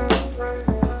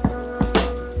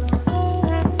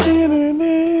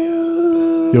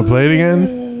 You'll play it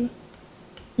again?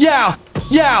 Yeah.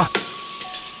 Yeah.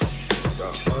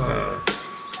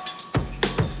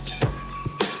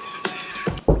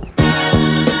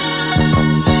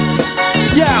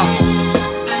 Yeah.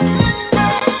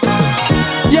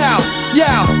 Yeah.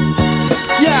 Yeah.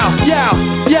 Yeah. Yeah.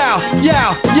 Yeah.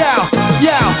 Yeah. Yeah.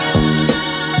 Yeah.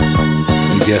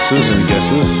 Any guesses? Any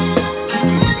guesses?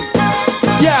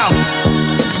 Yeah.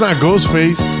 It's not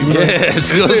Ghostface. Even though- Yeah,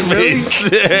 it's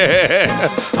Ghostface.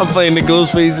 I'm playing the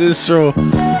Ghostface intro.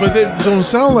 But it don't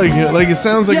sound like it. Like it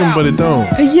sounds like him, but it don't.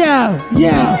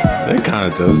 That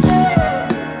kind of does.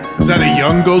 Is that a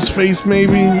young Ghostface?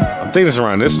 Maybe. I'm thinking it's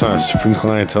around this time. Supreme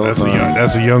Clientele. That's a time. young.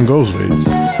 That's a young Ghostface.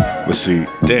 Let's see.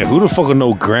 Damn, who the fuck would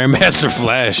know Grandmaster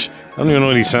Flash? I don't even know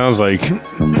what he sounds like.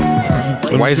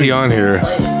 Why is he on here?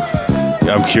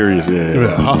 Yeah, I'm curious.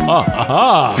 Yeah. Ha ha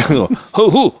ha ha. Ho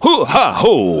ho ho ha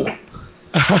ho.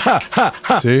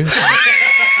 See?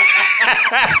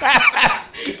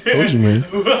 Told you, man.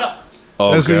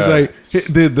 Oh, That seems God. like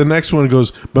the next one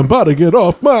goes. I'm about to get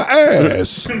off my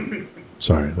ass.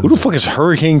 Sorry. Who the fuck is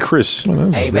Hurricane Chris?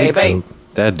 Hey, baby.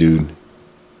 That dude.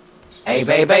 Hey,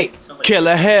 baby.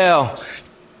 Killer hell.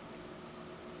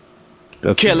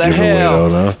 That's Killer a giveaway, hell.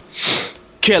 though, no?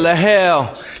 Killer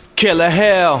hell. Killer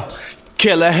hell.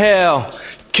 Killer hell.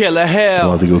 Killer I hell.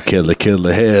 want to go kill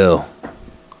the hell.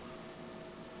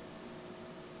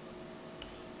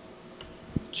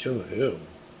 Kill Hill.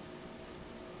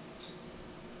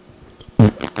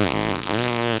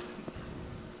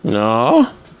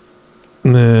 No.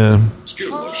 Nah.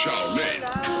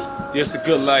 Yeah, it's a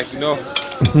good life, you know.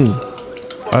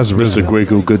 That's Mr. RZA.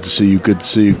 Guaco, good to see you. Good to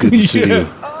see you. Good to see you.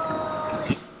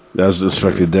 That's the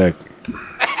expected deck.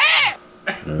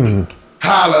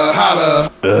 Holla, holla.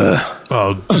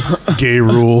 Oh, gay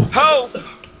rule. Ho.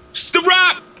 It's the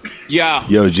rock. Yeah.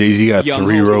 Yo, Jay-Z got Young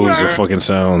 3 Hope. rows of fucking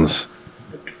sounds.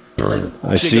 I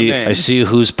Man. see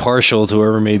who's partial to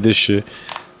whoever made this shit.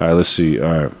 All right, let's see. All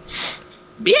right.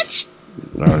 Bitch.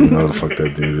 I don't even know who the fuck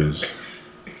that dude is.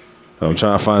 I'm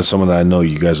trying to find someone that I know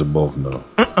you guys will both know.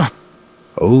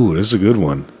 Oh, this is a good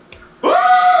one.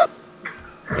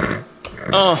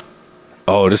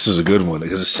 Oh, this is a good one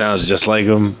because it sounds just like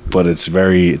him, but it's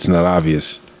not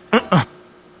obvious.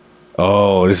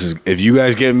 Oh, this is, if you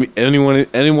guys get me, any one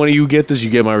of you get this, you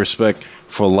get my respect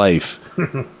for life.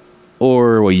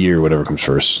 Or a year, whatever comes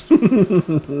first.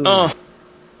 I'll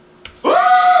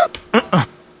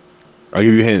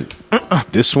give you a hint.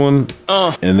 This one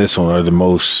and this one are the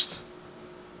most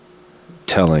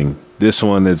telling. This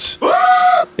one, it's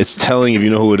telling if you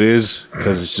know who it is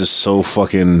because it's just so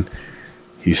fucking.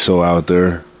 He's so out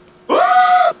there.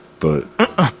 But.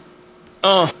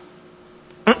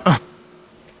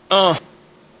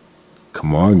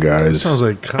 Come on, guys. Sounds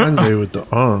like Kanye with the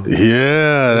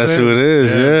Yeah, that's who it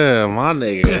is. Yeah. Yeah, my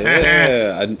nigga.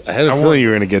 Yeah, I had a feeling you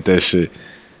were gonna get that shit.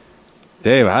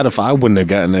 Dave, how the fuck I wouldn't have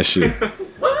gotten that shit?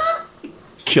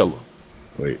 Killer.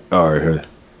 Wait, all right. Here.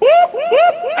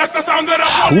 That's the sound of the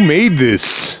Who made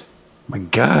this? My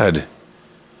God.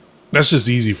 That's just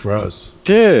easy for us.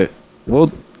 Yeah.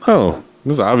 Well, oh,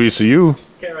 this is obviously you.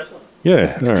 It's KRS-One.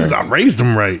 Yeah. All Because right. I raised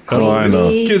him right. Oh, I know.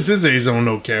 Kids his age don't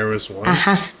know KRS-One.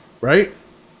 Right?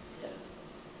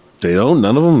 They don't.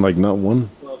 None of them. Like not one.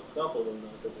 Well, a couple of them know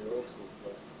because they're old school,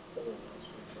 but some of them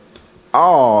are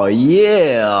Oh,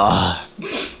 yeah.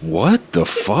 What the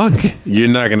fuck? You're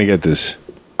not gonna get this.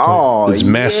 Oh, It's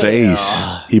Master yeah. Ace.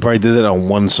 He probably did it on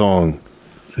one song.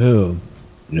 Ew.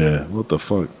 Yeah. What the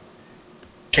fuck?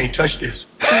 Can't touch this.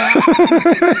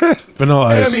 Vanilla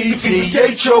Ice.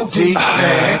 M-E-T-H-O-D,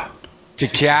 man. To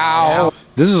cow.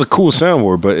 This is a cool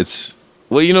soundboard, but it's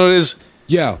well, you know what it is.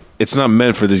 Yeah. It's not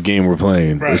meant for this game we're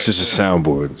playing. Right. It's just a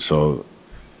soundboard. So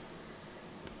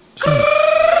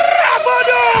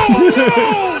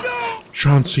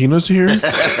John Cena's here. You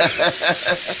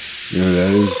know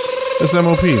that is. That's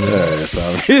MOP, man. That's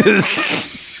how it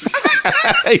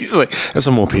is. He's like, that's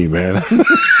MOP, man.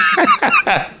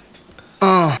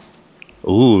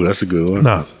 Ooh, that's a good one.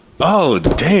 Nah. Oh,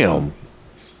 damn.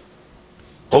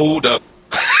 Hold up.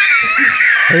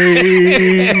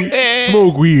 Hey,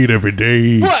 smoke weed every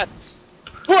day. What?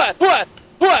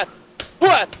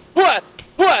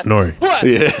 Nori.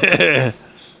 Yeah.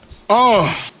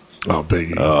 Oh,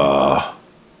 baby.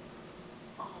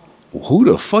 Who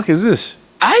the fuck is this?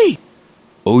 Hey.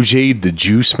 OJ the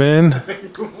Juice Man?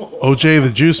 OJ the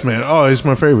Juice Man. Oh, he's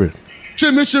my favorite.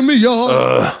 Shimmy,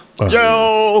 y'all.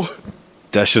 Yo.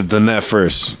 That should have done that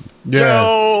first.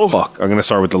 Yeah. Fuck. I'm gonna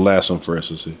start with the last one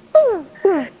first. Let's see.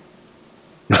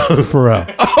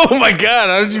 Pharrell. Oh my god,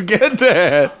 how did you get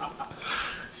that?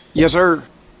 Yes, sir.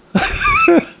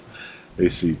 They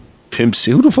see Pimp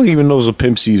C. Who the fuck even knows a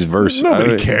Pimp C's verse?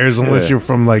 Nobody cares unless you're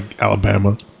from like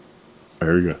Alabama.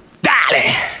 There we go.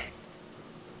 Dale.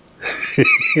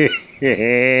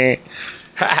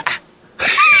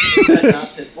 Not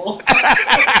Pitbull.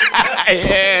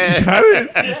 Got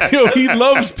it? Yo, he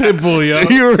loves Pitbull, yo.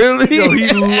 You really? Yo,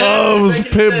 he loves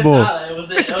Pitbull.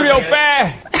 Mr.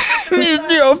 305.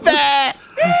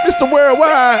 Mr.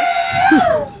 Worldwide.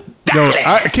 Yo,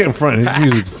 I can't front. His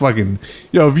music fucking.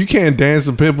 Yo, if you can't dance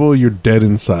to Pitbull, you're dead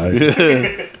inside.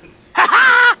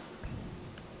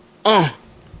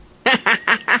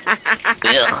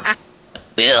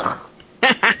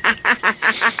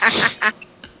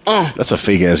 That's a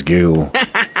fake ass giggle.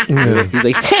 Yeah. He's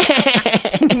like,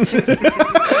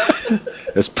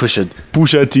 let's push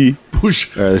T.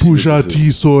 Push All right, let's see our what this is.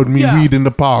 T sword me weed in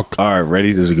the park. All right,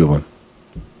 ready? This is a good one.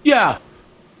 Yeah.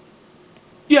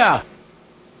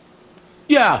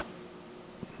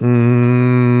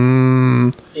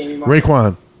 Mm, Jamie Martin.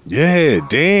 Raekwon. Yeah,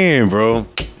 damn, bro.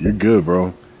 You're good,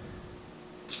 bro.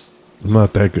 I'm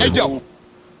not that good.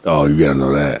 Oh, you gotta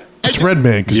know that. It's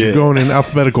Redman because Yeah. you're going in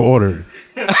alphabetical order.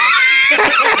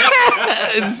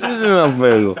 It's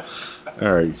alphabetical.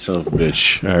 All right, son of a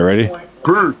bitch. All right, ready?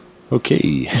 Okay.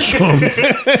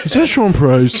 Is that Sean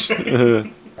Price? I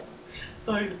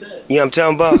thought he was dead. Yeah, I'm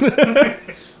talking about.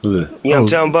 Who's that? Yeah, I'm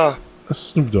talking about. That's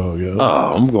Snoop Dogg, yo.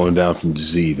 Oh, I'm going down from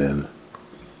Z then.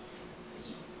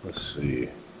 Let's see.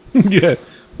 Yeah.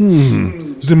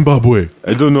 Zimbabwe.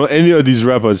 I don't know any of these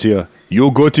rappers here. Yo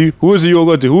Gotti. Who is a Yo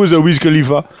Gotti? Who is a Wiz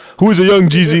Khalifa? Who is a Young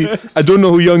Jeezy? I don't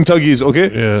know who Young Thug is,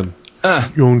 okay? Yeah.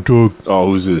 Young Thug. Oh,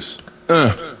 who's this?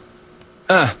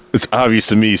 It's obvious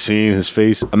to me seeing his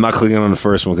face. I'm not clicking on the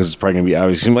first one because it's probably going to be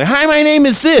obvious. I'm like, hi, my name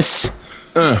is this.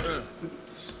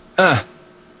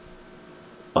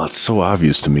 Oh, it's so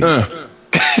obvious to me.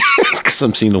 Because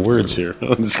I'm seeing the words here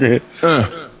on the screen.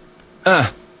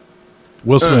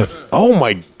 Will Smith. Oh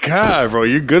my God, bro.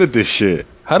 You're good at this shit.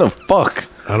 How the fuck?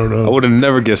 I don't know. I would have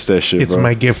never guessed that shit, It's bro.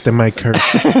 my gift and my curse.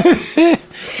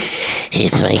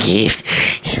 It's my gift.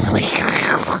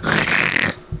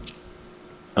 I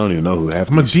don't even know who half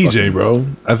I'm a these DJ, fucking- bro.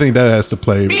 I think that has to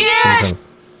play. sometime.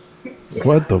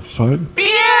 What the fuck?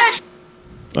 I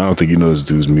don't think you know this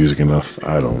dude's music enough.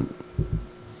 I don't.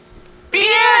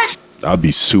 I'll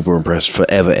be super impressed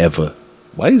forever, ever.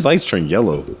 Why these lights turn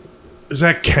yellow? Is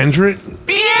that Kendrick?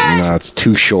 Nah, it's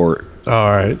too short. All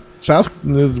right.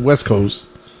 West Coast.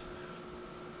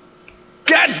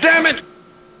 God damn it.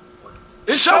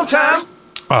 It's showtime.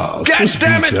 Oh, God Swiss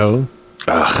damn Beats, it. yo.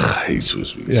 Ugh, I hate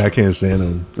Swiss Beats. Yeah, I can't stand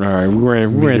him. All right, we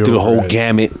ran through the whole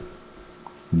gamut.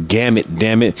 Damn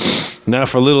it. Now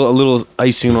for a little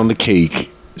icing on the cake.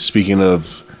 Speaking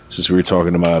of, since we were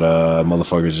talking about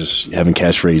motherfuckers just having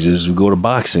catchphrases, we go to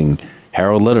boxing.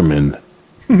 Harold Letterman.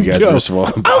 You guys, Yo. first of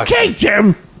all, Okay,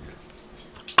 Jim.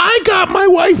 I got my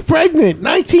wife pregnant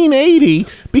 1980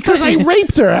 because I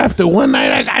raped her after one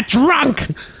night I got drunk.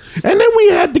 And then we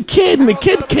had the kid, and the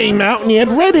kid came out, and he had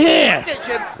red hair.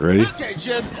 ready? Okay,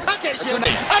 Jim. Okay, Jim.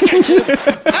 Okay, Jim.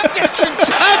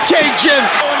 Okay, Jim.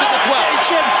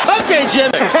 Okay, Jim. Okay, Jim.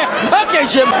 Okay,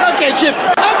 Jim. Okay, Jim.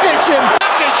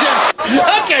 Okay,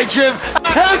 Jim.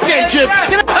 Okay, Jim.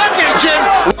 Okay, Jim.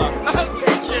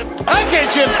 Okay,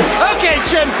 Jim. Okay,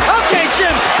 Jim. Okay,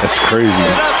 Jim. That's crazy.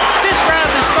 This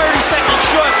round is 30 seconds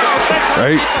short. Because that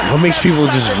Right? What makes people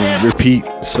just repeat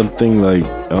something like,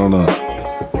 I don't know.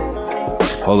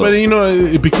 Hold But up. you know,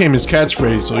 it became his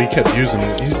catchphrase, so he kept using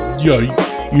it. He's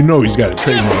got a Jim,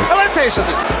 trademark. I want to tell you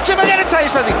something. Jim, I got to tell you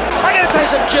something.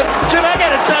 Jim. Jim, I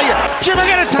got to tell you. Jim, I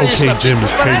got to tell you Okay, something. Jim is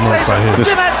When I say trademarked by him. something,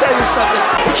 Jim, I tell you something.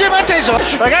 Jim, I tell you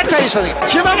something. I got to tell you something.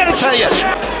 Jim, I got to tell you.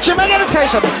 Jim, I got to tell you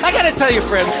something. I got to tell you,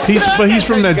 friend. He's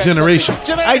from that generation.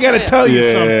 I gotta tell you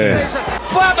Yeah. something. Tell you something.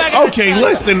 Okay,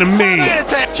 listen to me.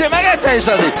 Jim, I gotta tell you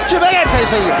something. Jim, I gotta tell you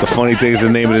something. The funny thing is the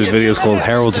name of this video is called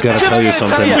Harold's Gotta Tell You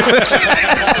Something. I gotta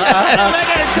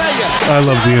tell you. I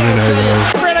love the internet,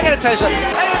 man. Fred, I gotta tell you something.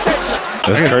 I gotta tell you something.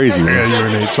 That's crazy, I gotta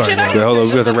man. urinate. Sorry, man. Yeah, hold on,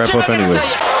 we got to wrap up anyway.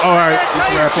 All right,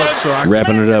 let's wrap up. So I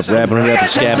Wrapping it up, and scabbing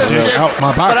it up. out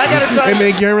my box. But I gotta tell and you-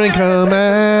 make urine come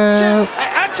out.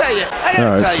 I'll tell you. I gotta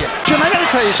All right. tell you. Jim, I gotta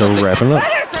tell you So something. wrapping up.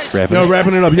 Wrapping Yo, up.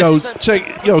 wrapping it up.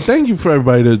 Thank you for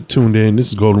everybody that tuned in. This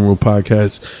is Golden Rule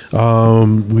Podcast.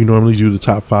 We normally do the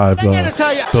top 5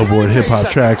 Billboard hip hop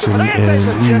tracks, and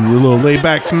we were a little laid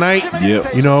back tonight.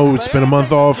 Yep. You know, it's been a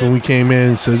month off, and we came in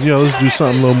and said, let's do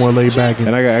something a little more laid back.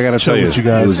 And I gotta chill tell you, with you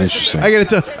guys. it was interesting. I gotta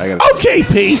tell. I gotta- Okay,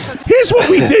 P. Here's what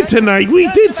we did tonight. We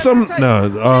did some.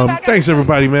 No. Thanks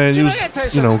everybody, man. It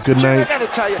was, good night.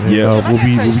 And, Yeah. we'll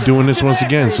be doing this once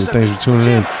again. So thanks for tuning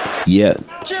in. Yeah.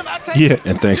 Yeah.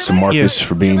 And thanks to Marcus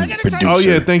for being producer. Oh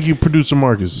yeah, thank you, producer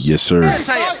Marcus. Yes, sir.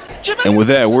 And with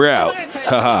that, we're out.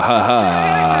 Ha ha ha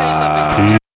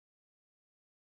ha.